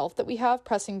sense of self that we have,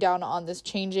 pressing down on this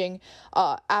changing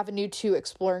avenue to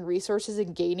exploring resources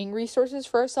and gaining resources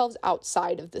for ourselves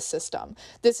outside of the system.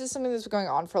 This is something that's been going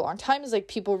on for a long time, is like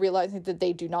people realizing that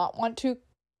they do not want to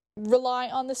rely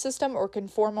on the system or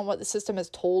conform on what the system has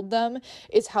told them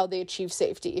is how they achieve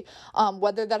safety.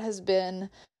 Whether that has been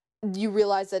you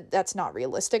realize that that's not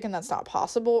realistic and that's not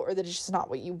possible, or that it's just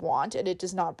not what you want, and it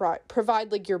does not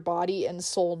provide like your body and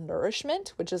soul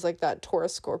nourishment, which is like that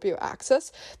Taurus Scorpio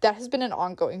axis. That has been an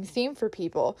ongoing theme for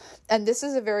people, and this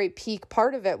is a very peak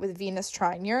part of it with Venus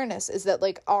trine Uranus, is that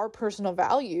like our personal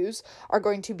values are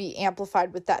going to be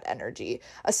amplified with that energy,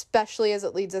 especially as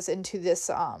it leads us into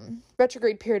this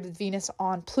retrograde period with Venus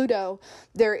on Pluto.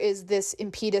 There is this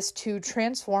impetus to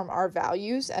transform our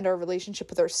values and our relationship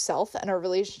with ourself and our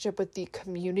relationship with the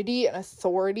community and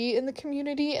authority in the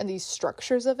community and these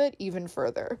structures of it even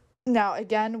further. Now,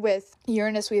 again, with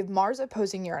Uranus, we have Mars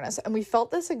opposing Uranus, and we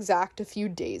felt this exact a few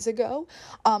days ago.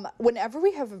 Whenever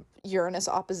we have Uranus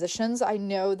oppositions, I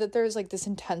know that there's like this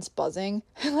intense buzzing,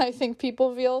 and I think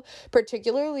people feel,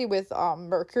 particularly with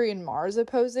Mercury and Mars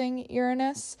opposing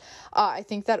Uranus. I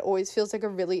think that always feels like a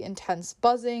really intense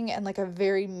buzzing and like a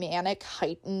very manic,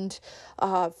 heightened,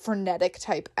 frenetic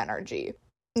type energy.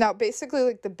 Now, basically,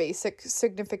 like the basic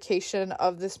signification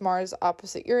of this Mars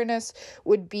opposite Uranus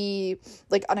would be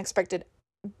like unexpected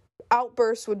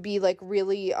outbursts, would be like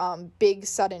really big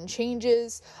sudden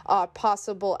changes,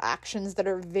 possible actions that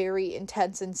are very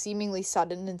intense and seemingly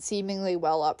sudden and seemingly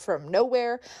well up from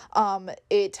nowhere.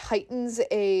 It heightens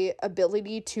a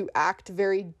ability to act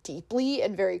very deeply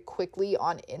and very quickly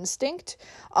on instinct.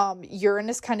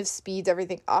 Uranus kind of speeds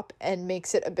everything up and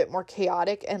makes it a bit more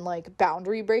chaotic and like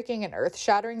boundary breaking and earth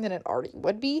shattering than it already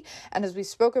would be. And as we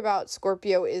spoke about,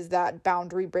 Scorpio is that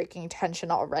boundary breaking tension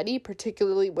already,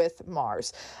 particularly with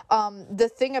Mars. The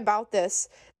thing about this,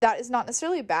 that is not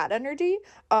necessarily bad energy,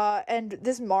 and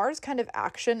this Mars kind of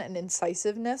action and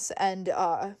incisiveness and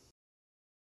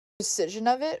precision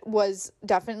of it was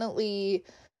definitely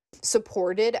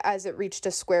supported as it reached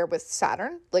a square with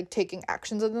Saturn. Like taking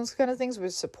actions on those kind of things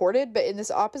was supported, but in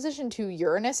this opposition to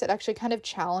Uranus, it actually kind of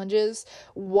challenges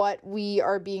what we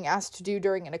are being asked to do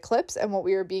during an eclipse and what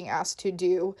we are being asked to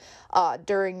do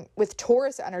with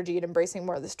Taurus energy and embracing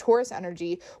more of this Taurus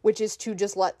energy, which is to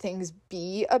just let things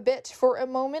be a bit for a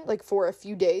moment, like for a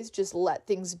few days, just let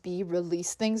things be,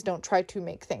 release things, don't try to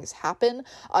make things happen,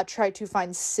 try to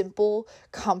find simple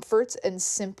comforts and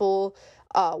simple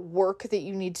work that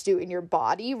you need to do in your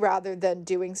body rather than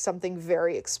doing something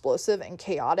very explosive and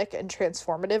chaotic and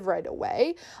transformative right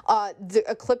away. The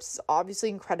eclipse is obviously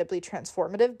incredibly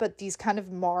transformative, but these kind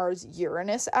of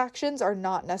Mars-Uranus actions are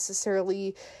not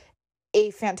necessarily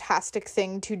a fantastic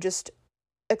thing to just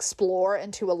explore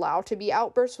and to allow to be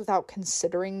outbursts without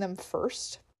considering them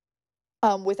first.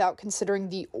 Without considering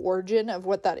the origin of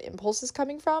what that impulse is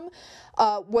coming from.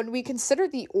 When we consider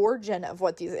the origin of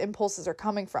what these impulses are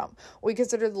coming from, we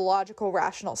consider the logical,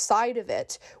 rational side of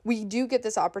it, we do get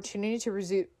this opportunity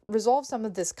to resolve some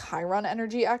of this Chiron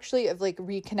energy, actually, of like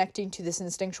reconnecting to this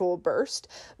instinctual burst,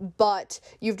 but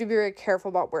you have to be very careful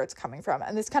about where it's coming from.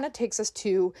 And this kind of takes us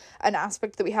to an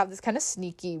aspect that we have this kind of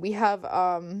sneaky. We have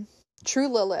True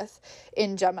Lilith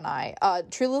in Gemini.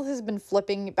 True Lilith has been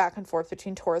flipping back and forth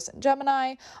between Taurus and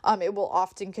Gemini. It will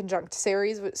often conjunct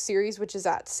Ceres, which is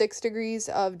at 6 degrees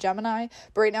of Gemini,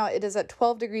 but right now it is at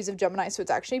 12 degrees of Gemini, so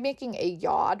it's actually making a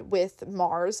yod with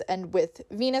Mars and with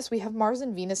Venus. We have Mars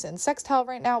and Venus in sextile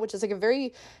right now, which is like a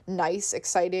very nice,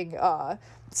 exciting,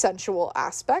 sensual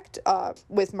aspect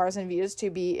with Mars and Venus to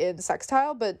be in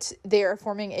sextile, but they are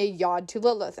forming a yod to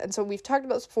Lilith. And so we've talked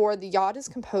about this before. The yod is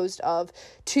composed of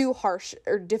two harsh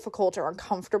or difficult or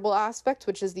uncomfortable aspects,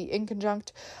 which is the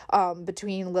inconjunct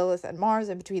between Lilith and Mars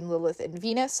and between Lilith and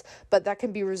Venus, but that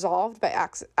can be resolved by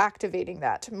activating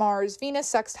that Mars-Venus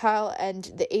sextile,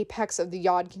 and the apex of the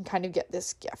yod can kind of get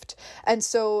this gift. And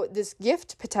so this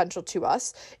gift potential to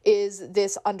us is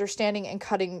this understanding and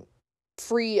cutting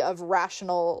free of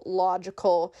rational,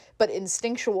 logical, but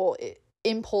instinctual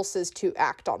impulses to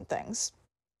act on things.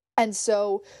 And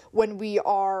so when we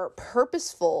are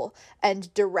purposeful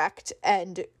and direct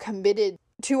and committed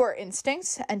to our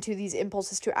instincts and to these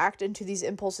impulses to act and to these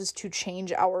impulses to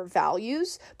change our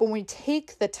values, but when we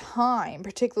take the time,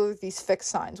 particularly with these fixed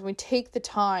signs, when we take the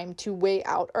time to weigh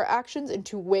out our actions and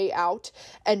to weigh out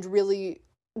and really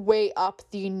weigh up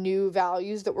the new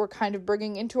values that we're kind of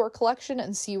bringing into our collection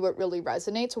and see what really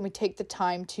resonates, when we take the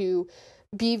time to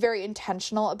be very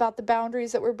intentional about the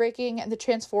boundaries that we're breaking and the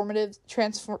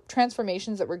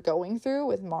transformations that we're going through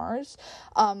with Mars,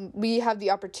 we have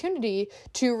the opportunity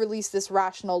to release this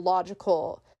rational,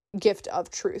 logical gift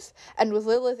of truth. And with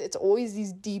Lilith, it's always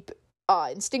these deep,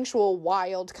 instinctual,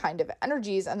 wild kind of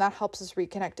energies, and that helps us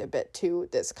reconnect a bit to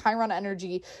this Chiron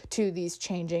energy, to these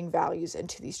changing values, and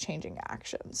to these changing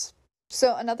actions.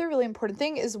 So another really important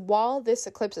thing is, while this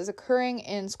eclipse is occurring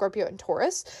in Scorpio and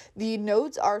Taurus, the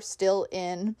nodes are still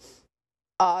in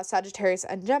Sagittarius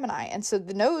and Gemini. And so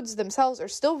the nodes themselves are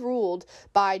still ruled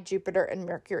by Jupiter and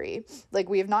Mercury. Like,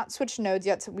 we have not switched nodes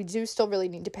yet, so we do still really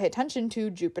need to pay attention to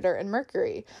Jupiter and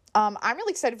Mercury. I'm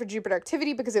really excited for Jupiter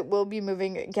activity because it will be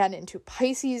moving again into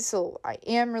Pisces, so I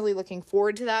am really looking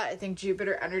forward to that. I think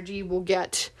Jupiter energy will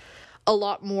get a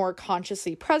lot more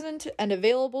consciously present and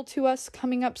available to us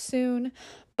coming up soon.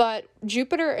 But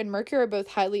Jupiter and Mercury are both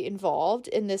highly involved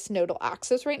in this nodal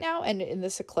axis right now, and in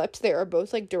this eclipse, they are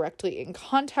both like directly in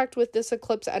contact with this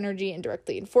eclipse energy and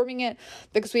directly informing it,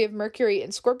 because we have Mercury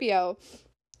in Scorpio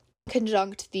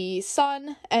conjunct the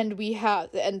sun, and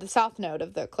the south node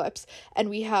of the eclipse, and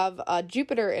we have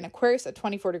Jupiter in Aquarius at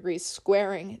 24 degrees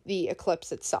squaring the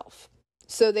eclipse itself.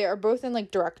 So they are both in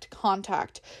like direct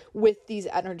contact with these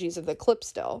energies of the eclipse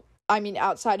still. I mean,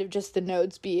 outside of just the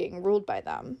nodes being ruled by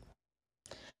them.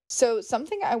 So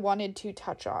something I wanted to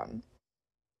touch on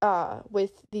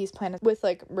with these planets, with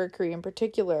like Mercury in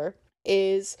particular,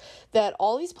 is that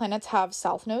all these planets have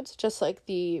south nodes just like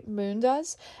the moon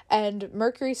does, and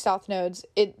Mercury's south nodes,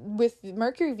 with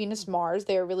Mercury, Venus, Mars,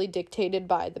 they are really dictated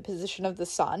by the position of the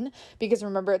sun, because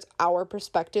remember, it's our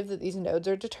perspective that these nodes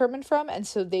are determined from, and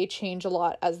so they change a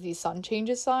lot as the sun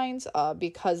changes signs,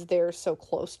 because they're so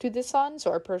close to the sun, so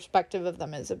our perspective of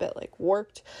them is a bit like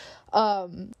warped.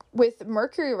 With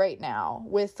Mercury right now,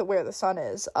 with where the sun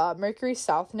is, Mercury's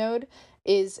south node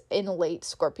is in late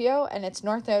Scorpio, and its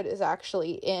north node is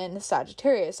actually in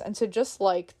Sagittarius. And so just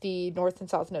like the north and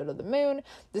south node of the moon,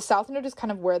 the south node is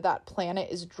kind of where that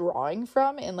planet is drawing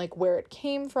from, and like where it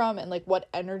came from, and like what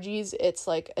energies it's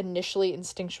like initially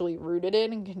instinctually rooted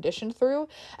in and conditioned through.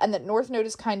 And that north node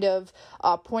is kind of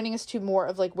pointing us to more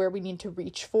of like where we need to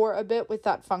reach for a bit with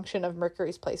that function of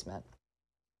Mercury's placement.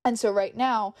 And so right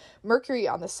now, Mercury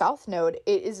on the south node,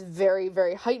 it is very,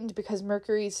 very heightened because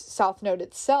Mercury's south node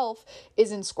itself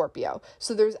is in Scorpio.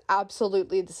 So there's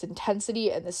absolutely this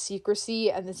intensity and this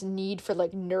secrecy and this need for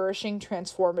like nourishing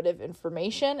transformative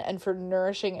information and for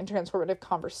nourishing and transformative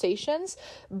conversations.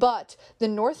 But the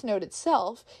north node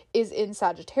itself is in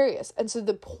Sagittarius. And so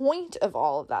the point of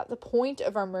all of that, the point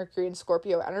of our Mercury and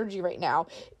Scorpio energy right now,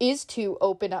 is to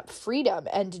open up freedom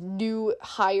and new,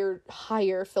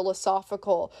 higher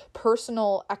philosophical,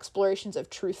 personal explorations of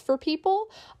truth for people,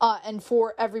 and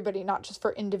for everybody, not just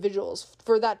for individuals,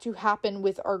 for that to happen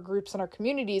with our groups and our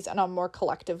communities and on more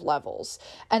collective levels.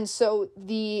 And so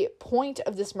the point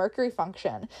of this Mercury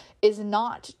function is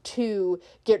not to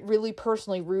get really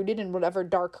personally rooted in whatever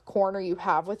dark corner you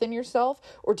have within yourself,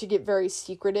 or to get very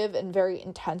secretive and very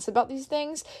intense about these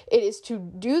things. It is to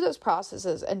do those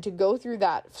processes and to go through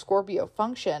that Scorpio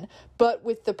function, but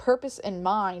with the purpose in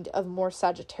mind of more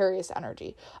Sagittarius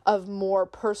energy, of more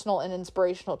personal and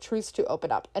inspirational truths to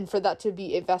open up, and for that to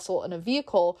be a vessel and a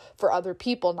vehicle for other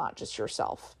people, not just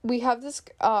yourself. We have this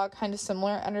kind of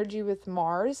similar energy with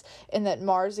Mars, in that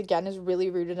Mars again is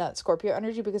really rooted in that Scorpio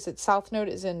energy because its south node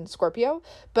is in Scorpio,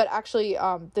 but actually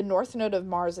the north node of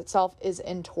Mars itself is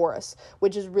in Taurus,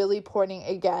 which is really pointing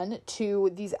again to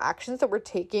these actions that we're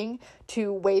taking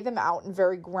to weigh them out in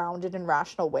very grounded and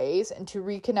rational ways, and to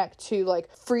reconnect to like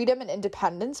freedom and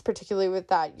independence, particularly with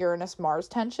that Uranus-Mars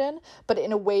tension, but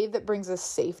in a way that brings us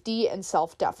safety and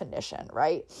self-definition,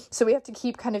 right? So we have to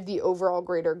keep kind of the overall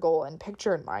greater goal and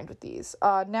picture in mind with these.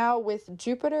 Now with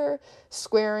Jupiter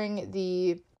squaring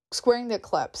the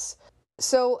eclipse.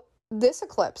 So this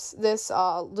eclipse, this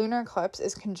lunar eclipse,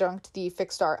 is conjunct the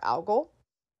fixed star Algol.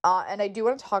 And I do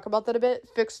want to talk about that a bit.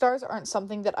 Fixed stars aren't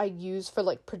something that I use for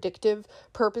like predictive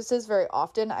purposes very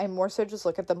often. I more so just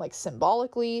look at them like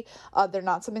symbolically. They're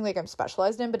not something like I'm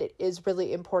specialized in, but it is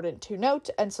really important to note.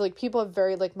 And so like people have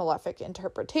very like malefic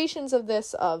interpretations of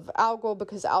this, of Algol,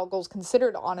 because Algol is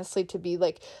considered honestly to be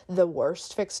like the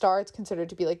worst fixed star. It's considered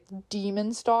to be like the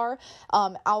demon star.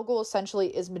 Algol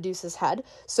essentially is Medusa's head.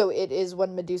 So it is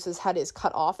when Medusa's head is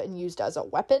cut off and used as a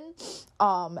weapon.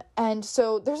 And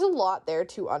so there's a lot there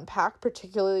to unpack,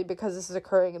 particularly because this is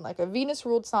occurring in like a Venus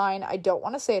ruled sign. I don't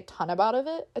want to say a ton about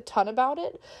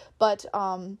it, but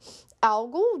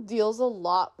Algol deals a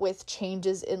lot with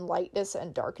changes in lightness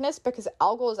and darkness, because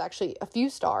Algol is actually a few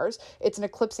stars. It's an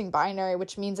eclipsing binary,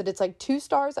 which means that it's like two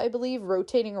stars, I believe,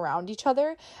 rotating around each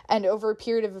other, and over a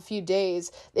period of a few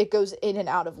days it goes in and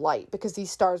out of light because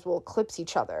these stars will eclipse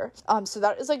each other. So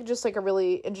that is like just like a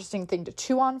really interesting thing to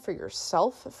chew on for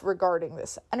yourself regarding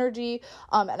this energy,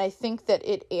 and I think that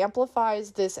it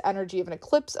amplifies this energy of an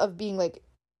eclipse of being like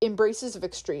embraces of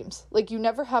extremes. Like you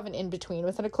never have an in-between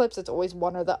with an eclipse. It's always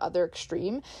one or the other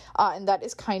extreme, and that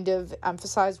is kind of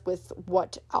emphasized with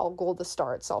what Algol, the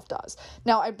star itself, does.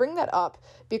 Now I bring that up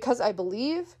because I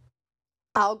believe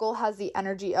Algol has the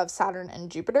energy of Saturn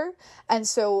and Jupiter. And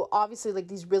so obviously like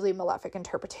these really malefic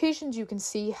interpretations, you can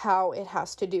see how it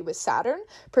has to do with Saturn,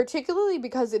 particularly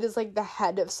because it is like the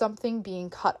head of something being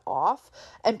cut off,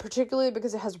 and particularly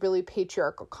because it has really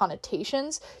patriarchal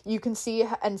connotations. You can see,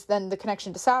 and then the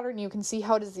connection to Saturn, you can see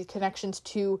how it is the connections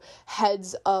to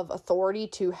heads of authority,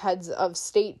 to heads of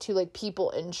state, to like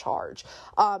people in charge,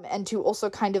 and to also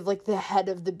kind of like the head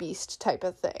of the beast type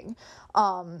of thing.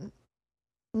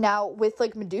 Now, with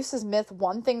like Medusa's myth,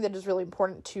 one thing that is really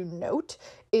important to note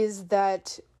is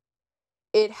that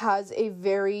it has a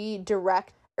very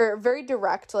direct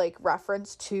like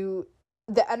reference to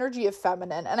the energy of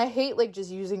feminine. And I hate like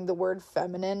just using the word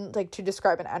feminine like to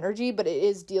describe an energy, but it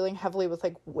is dealing heavily with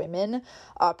like women,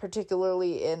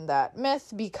 particularly in that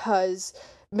myth, because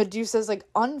Medusa's like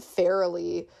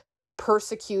unfairly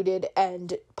persecuted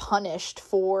and punished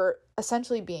for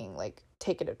essentially being like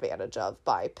taken advantage of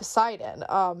by Poseidon,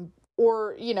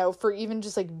 or for even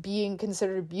just like being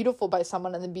considered beautiful by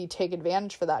someone and then be taken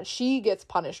advantage for that. She gets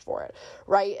punished for it,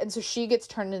 right? And so she gets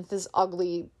turned into this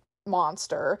ugly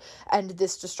monster and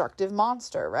this destructive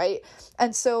monster, right?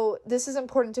 And so this is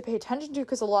important to pay attention to,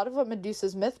 because a lot of what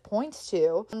Medusa's myth points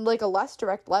to, on like a less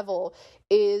direct level,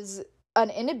 is an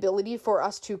inability for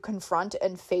us to confront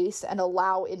and face and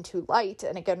allow into light.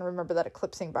 And again, remember that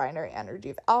eclipsing binary energy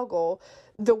of Algol,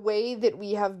 the way that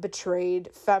we have betrayed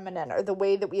feminine, or the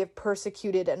way that we have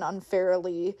persecuted and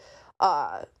unfairly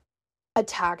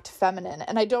attacked feminine.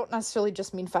 And I don't necessarily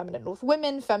just mean feminine with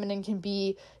women. Feminine can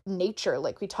be nature,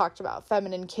 like we talked about.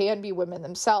 Feminine can be women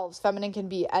themselves. Feminine can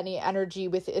be any energy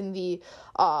within the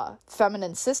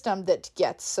feminine system that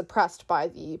gets suppressed by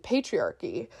the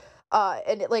patriarchy.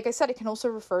 And like I said, it can also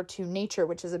refer to nature,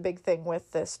 which is a big thing with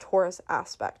this Taurus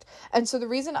aspect. And so the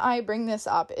reason I bring this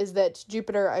up is that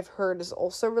Jupiter, I've heard, is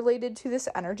also related to this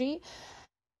energy.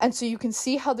 And so you can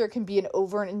see how there can be an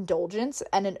overindulgence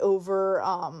and an over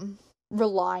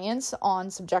reliance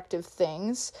on subjective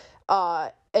things,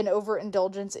 an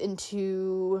overindulgence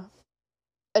into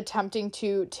attempting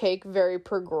to take very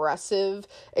progressive,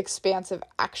 expansive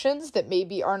actions that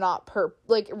maybe are not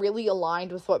really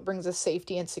aligned with what brings us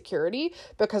safety and security,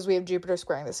 because we have Jupiter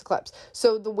squaring this eclipse.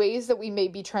 So the ways that we may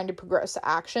be trying to progress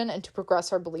action and to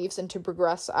progress our beliefs and to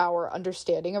progress our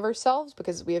understanding of ourselves,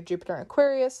 because we have Jupiter in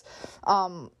Aquarius,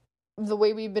 the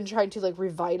way we've been trying to like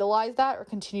revitalize that or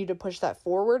continue to push that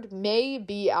forward may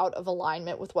be out of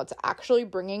alignment with what's actually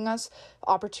bringing us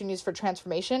opportunities for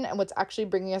transformation and what's actually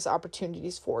bringing us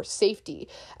opportunities for safety.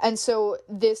 And so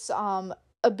this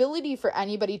ability for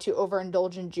anybody to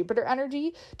overindulge in Jupiter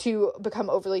energy, to become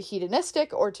overly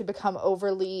hedonistic, or to become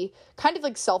overly kind of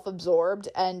like self-absorbed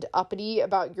and uppity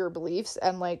about your beliefs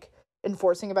and like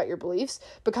enforcing about your beliefs,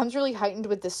 becomes really heightened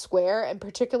with this square, and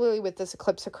particularly with this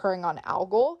eclipse occurring on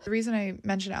Algol. The reason I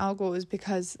mention Algol is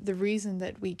because the reason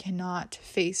that we cannot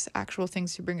face actual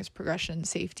things to bring us progression and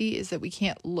safety is that we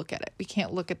can't look at it. We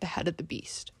can't look at the head of the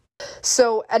beast.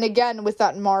 So, and again, with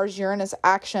that Mars-Uranus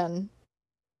action,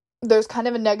 there's kind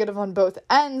of a negative on both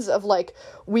ends of like,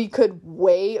 we could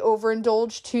way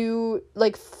overindulge to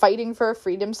like fighting for our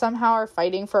freedom somehow, or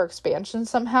fighting for our expansion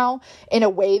somehow, in a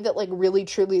way that like really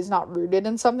truly is not rooted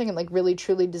in something and like really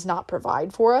truly does not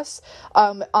provide for us.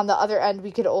 On the other end,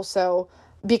 we could also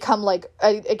become like,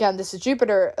 again, this is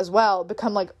Jupiter as well,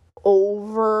 become like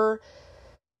over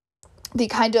the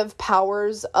kind of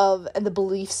powers of and the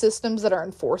belief systems that are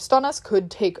enforced on us could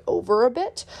take over a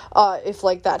bit, if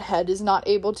like that head is not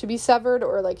able to be severed,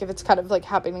 or like if it's kind of like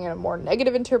happening in a more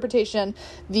negative interpretation,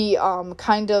 the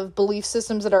kind of belief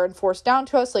systems that are enforced down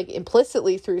to us like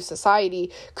implicitly through society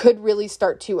could really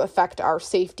start to affect our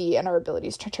safety and our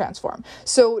abilities to transform.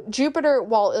 So Jupiter,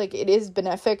 while like it is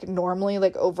benefic normally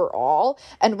like overall,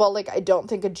 and while like I don't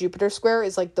think a Jupiter square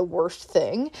is like the worst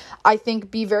thing, I think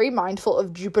be very mindful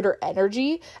of Jupiter energy.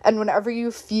 And whenever you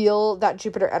feel that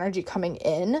Jupiter energy coming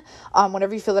in,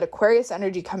 whenever you feel that Aquarius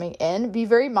energy coming in, be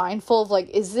very mindful of like,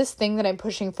 is this thing that I'm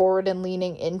pushing forward and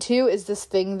leaning into, is this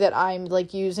thing that I'm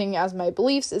like using as my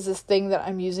beliefs, is this thing that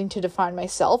I'm using to define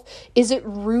myself, is it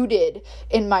rooted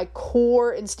in my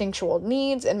core instinctual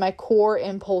needs and my core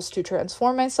impulse to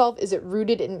transform myself? Is it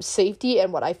rooted in safety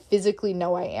and what I physically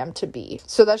know I am to be?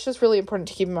 So that's just really important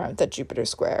to keep in mind with that Jupiter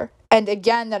square. And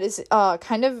again, that is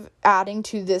kind of adding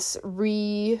to this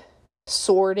resurgence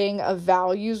sorting of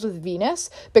values with Venus,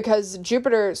 because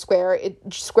Jupiter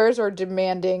squares are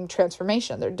demanding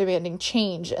transformation. They're demanding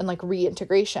change and like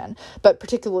reintegration, but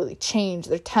particularly change.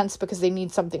 They're tense because they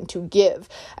need something to give.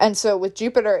 And so with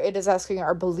Jupiter, it is asking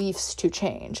our beliefs to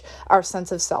change, our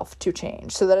sense of self to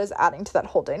change. So that is adding to that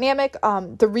whole dynamic.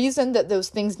 The reason that those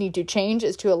things need to change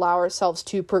is to allow ourselves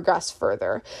to progress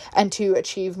further and to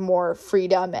achieve more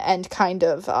freedom and kind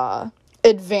of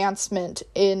advancement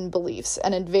in beliefs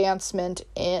and advancement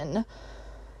in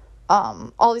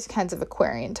all these kinds of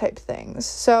Aquarian type things.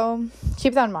 So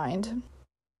keep that in mind.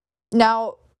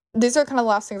 Now, these are kind of the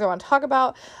last things I want to talk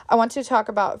about. I want to talk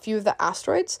about a few of the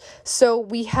asteroids. So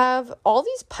we have all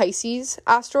these Pisces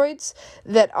asteroids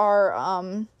that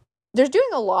are they're doing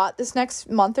a lot this next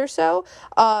month or so.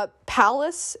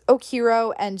 Pallas,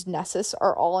 Oquiro, and Nessus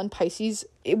are all in Pisces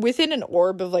within an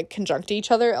orb of like conjunct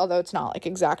each other, although it's not like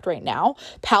exact right now.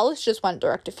 Pallas just went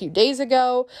direct a few days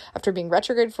ago after being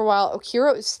retrograde for a while.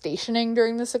 Oquiro is stationing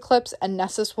during this eclipse, and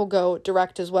Nessus will go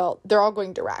direct as well. They're all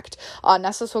going direct.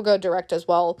 Nessus will go direct as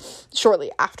well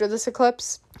shortly after this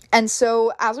eclipse. And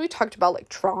so as we talked about like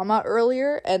trauma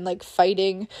earlier and like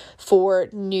fighting for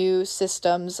new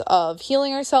systems of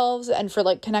healing ourselves and for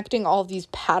like connecting all of these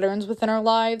patterns within our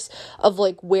lives of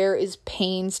like, where is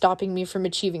pain stopping me from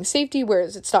achieving safety? Where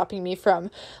is it stopping me from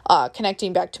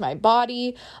connecting back to my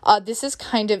body? This is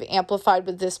kind of amplified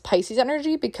with this Pisces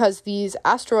energy because these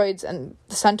asteroids and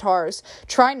the centaurs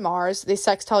trine Mars, they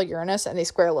sextile Uranus, and they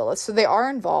square Lilith. So they are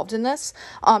involved in this,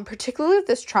 particularly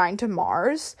this trine to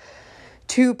Mars,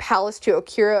 to Pallas, to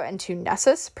Oquiro, and to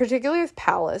Nessus. Particularly with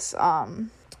Pallas,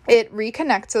 it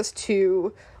reconnects us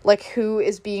to like who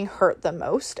is being hurt the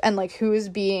most and like who is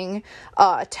being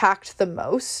attacked the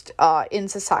most in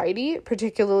society,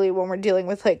 particularly when we're dealing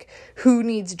with like who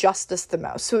needs justice the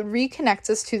most. So it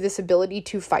reconnects us to this ability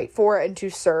to fight for and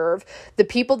to serve the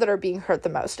people that are being hurt the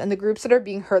most and the groups that are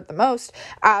being hurt the most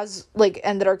as like,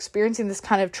 and that are experiencing this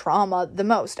kind of trauma the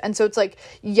most. And so it's like,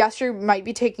 yes, you might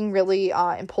be taking really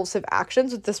impulsive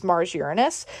actions with this Mars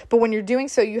Uranus, but when you're doing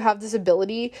so, you have this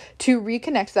ability to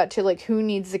reconnect that to like who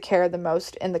needs the care the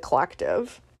most in the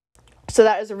collective. So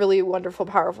that is a really wonderful,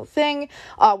 powerful thing.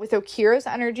 With Oquiro's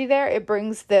energy there, it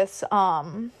brings this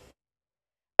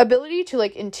ability to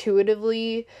like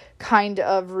intuitively kind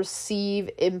of receive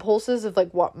impulses of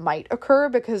like what might occur,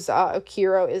 because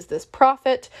Oquiro is this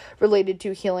prophet related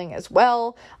to healing as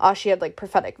well. She had like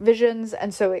prophetic visions,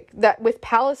 and so that with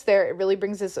Pallas there, it really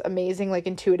brings this amazing like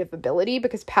intuitive ability,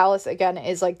 because Pallas again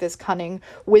is like this cunning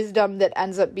wisdom that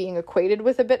ends up being equated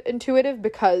with a bit intuitive,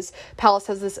 because Pallas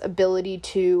has this ability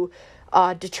to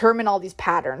determine all these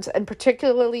patterns, and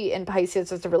particularly in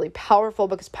Pisces, it's really powerful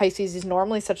because Pisces is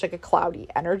normally such like a cloudy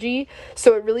energy,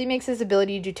 so it really makes his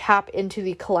ability to tap into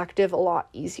the collective a lot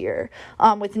easier.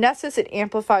 With Nessus, it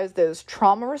amplifies those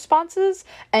trauma responses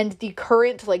and the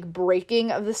current like breaking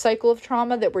of the cycle of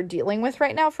trauma that we're dealing with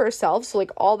right now for ourselves. So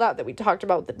like all that we talked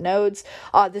about with the nodes,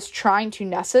 this trine to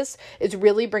Nessus is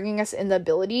really bringing us in the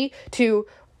ability to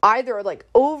either like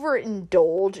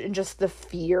overindulge in just the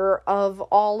fear of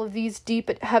all of these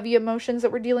deep, heavy emotions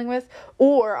that we're dealing with,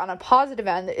 or on a positive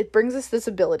end, it brings us this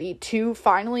ability to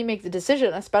finally make the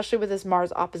decision, especially with this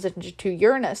Mars opposition to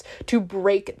Uranus, to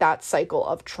break that cycle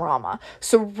of trauma.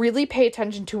 So really pay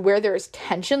attention to where there is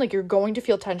tension. Like you're going to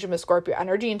feel tension with Scorpio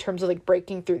energy in terms of like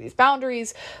breaking through these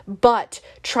boundaries, but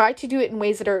try to do it in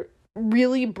ways that are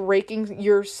really breaking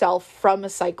yourself from a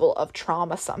cycle of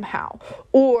trauma somehow.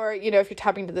 Or, you know, if you're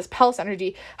tapping into this Pallas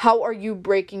energy, how are you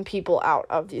breaking people out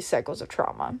of these cycles of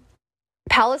trauma?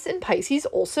 Pallas in Pisces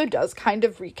also does kind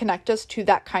of reconnect us to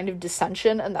that kind of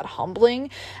dissension and that humbling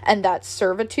and that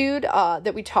servitude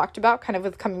that we talked about kind of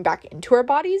with coming back into our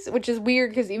bodies, which is weird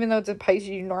because even though it's in Pisces,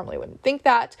 you normally wouldn't think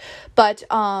that. But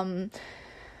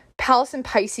Pallas in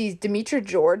Pisces, Demetra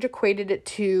George equated it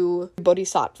to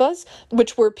bodhisattvas,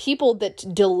 which were people that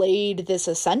delayed this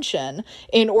ascension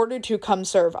in order to come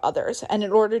serve others and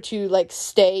in order to like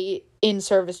stay in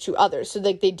service to others. So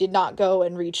like they did not go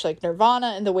and reach like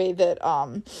nirvana in the way that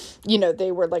you know,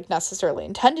 they were like necessarily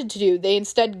intended to do. They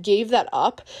instead gave that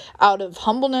up out of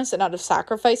humbleness and out of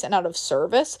sacrifice and out of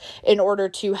service in order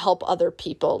to help other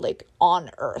people like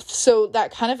on earth. So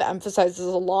that kind of emphasizes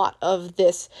a lot of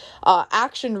this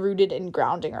action rooted in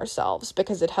grounding ourselves,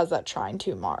 because it has that trine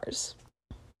to Mars.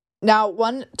 Now,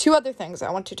 two other things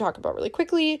I want to talk about really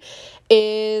quickly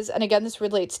is, and again, this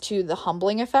relates to the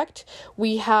humbling effect.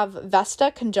 We have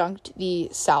Vesta conjunct the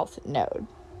South Node.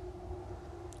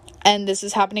 And this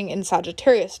is happening in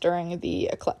Sagittarius during the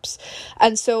eclipse.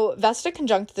 And so Vesta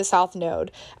conjunct the South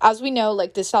Node. As we know,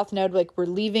 like the South Node, like we're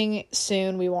leaving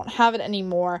soon, we won't have it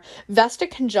anymore. Vesta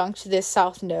conjunct this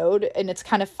South Node in its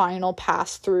kind of final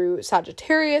pass through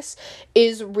Sagittarius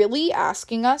is really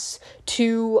asking us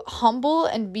to humble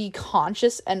and be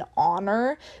conscious and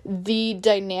honor the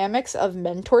dynamics of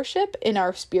mentorship in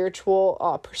our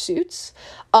spiritual pursuits.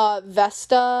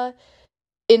 Vesta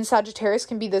in Sagittarius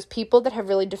can be those people that have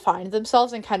really defined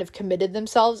themselves and kind of committed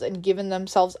themselves and given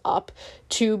themselves up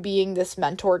to being this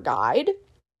mentor guide.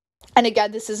 And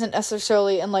again, this isn't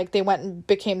necessarily and like they went and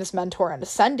became this mentor and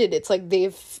ascended. It's like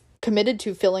they've committed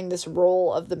to filling this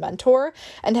role of the mentor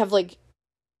and have like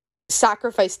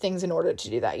sacrifice things in order to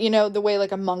do that, the way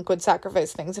like a monk would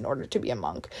sacrifice things in order to be a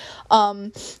monk.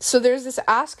 So there's this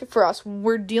ask for us when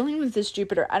we're dealing with this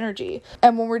Jupiter energy,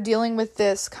 and when we're dealing with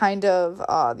this kind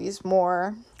of these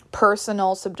more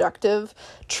personal subjective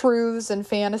truths and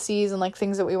fantasies and like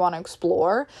things that we want to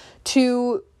explore,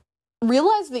 to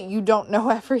realize that you don't know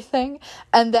everything,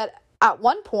 and that at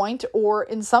one point or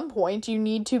in some point you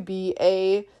need to be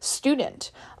a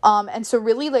student. And so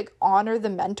really like honor the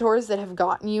mentors that have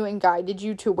gotten you and guided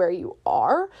you to where you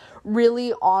are.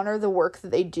 Really honor the work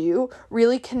that they do.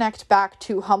 Really connect back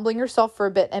to humbling yourself for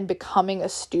a bit and becoming a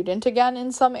student again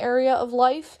in some area of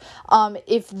life.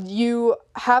 If you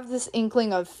have this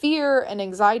inkling of fear and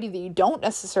anxiety that you don't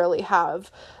necessarily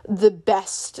have the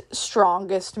best,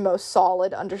 strongest, most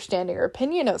solid understanding or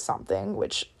opinion of something,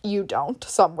 which you don't,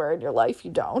 somewhere in your life you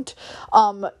don't,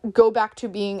 go back to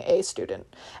being a student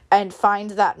and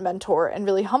find that mentor and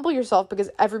really humble yourself, because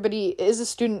everybody is a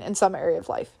student in some area of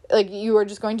life. Like you are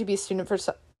just going to be a student for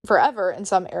forever in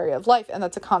some area of life, and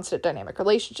that's a constant dynamic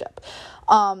relationship.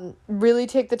 Really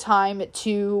take the time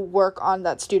to work on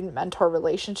that student mentor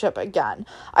relationship again.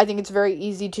 I think it's very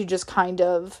easy to just kind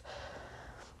of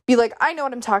be like, I know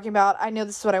what I'm talking about, I know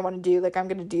this is what I want to do, like I'm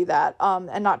going to do that,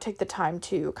 and not take the time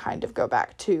to kind of go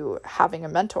back to having a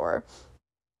mentor.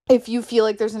 If you feel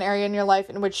like there's an area in your life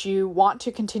in which you want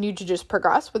to continue to just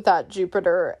progress with that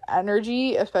Jupiter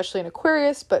energy, especially in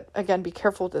Aquarius, but again, be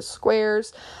careful with the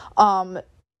squares,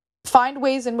 find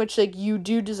ways in which like you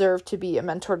do deserve to be a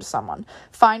mentor to someone.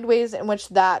 Find ways in which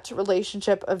that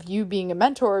relationship of you being a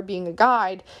mentor or being a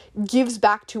guide gives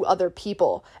back to other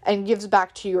people and gives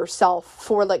back to yourself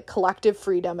for like collective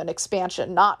freedom and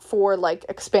expansion, not for like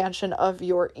expansion of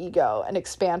your ego and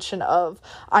expansion of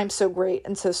I'm so great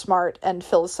and so smart and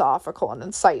philosophical and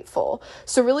insightful.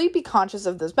 So really be conscious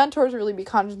of those mentors, really be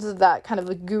conscious of that kind of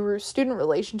like guru-student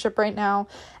relationship right now,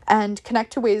 and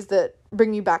connect to ways that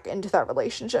bring you back into that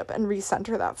relationship and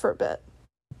recenter that for a bit.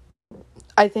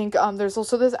 I think there's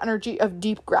also this energy of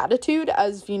deep gratitude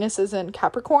as Venus is in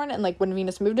Capricorn, and like when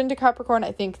Venus moved into Capricorn,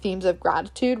 I think themes of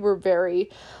gratitude were very,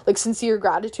 like sincere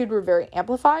gratitude were very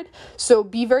amplified. So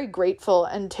be very grateful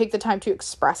and take the time to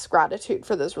express gratitude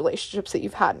for those relationships that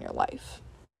you've had in your life.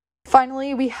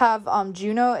 Finally, we have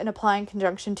Juno in applying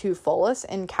conjunction to Pholus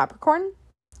in Capricorn.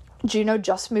 Juno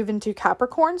just moved into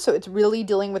Capricorn, so it's really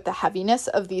dealing with the heaviness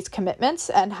of these commitments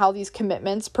and how these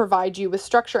commitments provide you with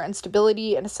structure and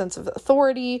stability and a sense of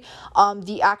authority,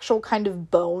 the actual kind of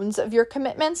bones of your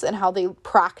commitments and how they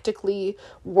practically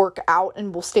work out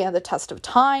and will stand the test of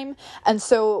time. And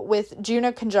so with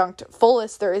Juno conjunct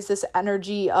Pholus, there is this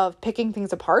energy of picking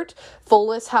things apart.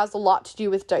 Pholus has a lot to do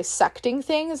with dissecting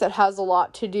things. It has a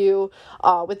lot to do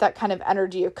with that kind of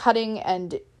energy of cutting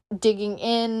and digging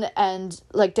in and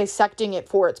like dissecting it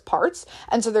for its parts.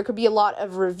 And so there could be a lot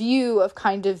of review of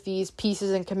kind of these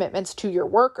pieces and commitments to your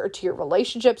work or to your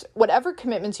relationships, whatever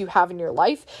commitments you have in your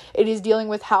life. It is dealing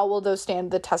with how will those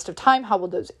stand the test of time? How will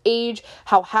those age?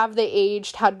 How have they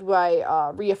aged? How do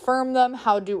I reaffirm them?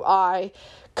 How do I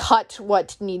cut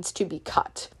what needs to be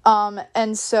cut?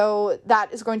 And so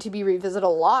that is going to be revisited a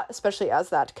lot, especially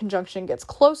as that conjunction gets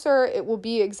closer. It will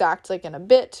be exact like in a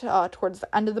bit, towards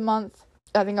the end of the month.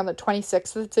 I think on the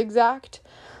 26th it's exact.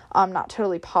 I'm not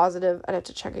totally positive. I'd have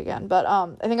to check again. But I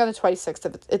think on the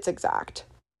 26th it's exact.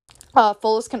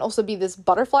 Pholus can also be this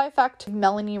butterfly effect.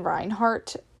 Melanie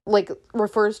Reinhart like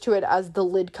refers to it as the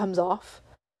lid comes off.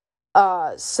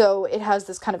 So it has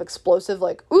this kind of explosive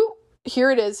like, ooh,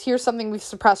 here it is. Here's something we've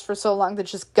suppressed for so long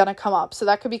that's just gonna come up. So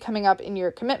that could be coming up in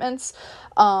your commitments.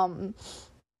 Something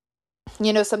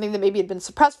that maybe had been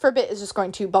suppressed for a bit is just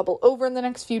going to bubble over in the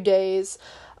next few days.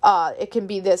 It can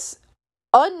be this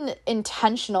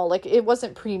unintentional, like it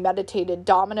wasn't premeditated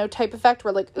domino type effect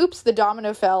where like, oops, the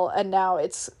domino fell and now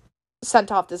it's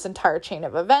sent off this entire chain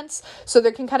of events. So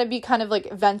there can kind of be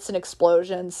like events and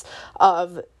explosions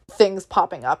of things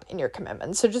popping up in your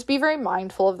commitments. So just be very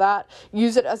mindful of that.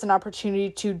 Use it as an opportunity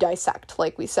to dissect,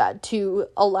 like we said, to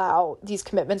allow these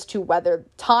commitments to weather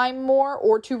time more,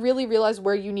 or to really realize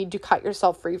where you need to cut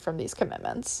yourself free from these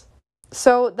commitments.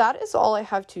 So that is all I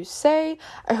have to say.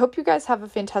 I hope you guys have a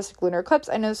fantastic lunar eclipse.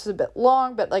 I know this is a bit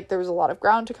long, but like there was a lot of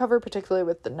ground to cover, particularly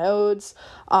with the nodes.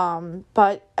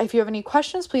 But if you have any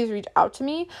questions, please reach out to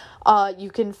me. You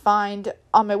can find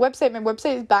on my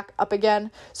website is back up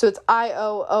again. So it's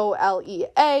IOOLEA.com,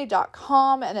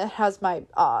 and it has my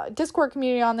Discord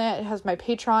community on there. It has my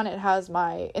Patreon. It has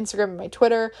my Instagram and my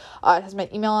Twitter. It has my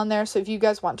email on there. So if you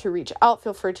guys want to reach out,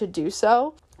 feel free to do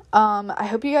so. I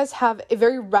hope you guys have a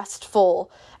very restful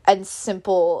and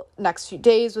simple next few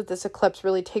days with this eclipse.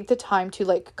 Really take the time to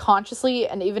like consciously,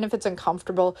 and even if it's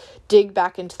uncomfortable, dig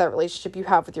back into that relationship you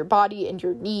have with your body and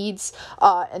your needs,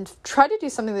 and try to do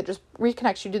something that just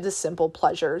reconnects you to the simple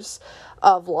pleasures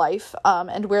of life,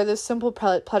 and where those simple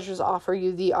pleasures offer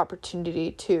you the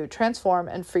opportunity to transform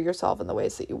and free yourself in the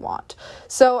ways that you want.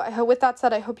 So with that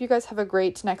said, I hope you guys have a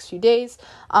great next few days.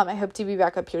 I hope to be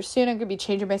back up here soon. I'm going to be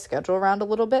changing my schedule around a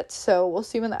little bit, so we'll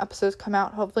see when the episodes come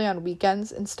out, hopefully on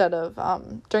weekends instead of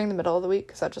during the middle of the week,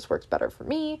 because that just works better for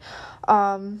me.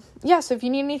 So if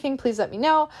you need anything, please let me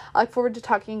know. I look forward to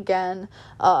talking again.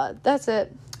 That's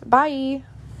it. Bye.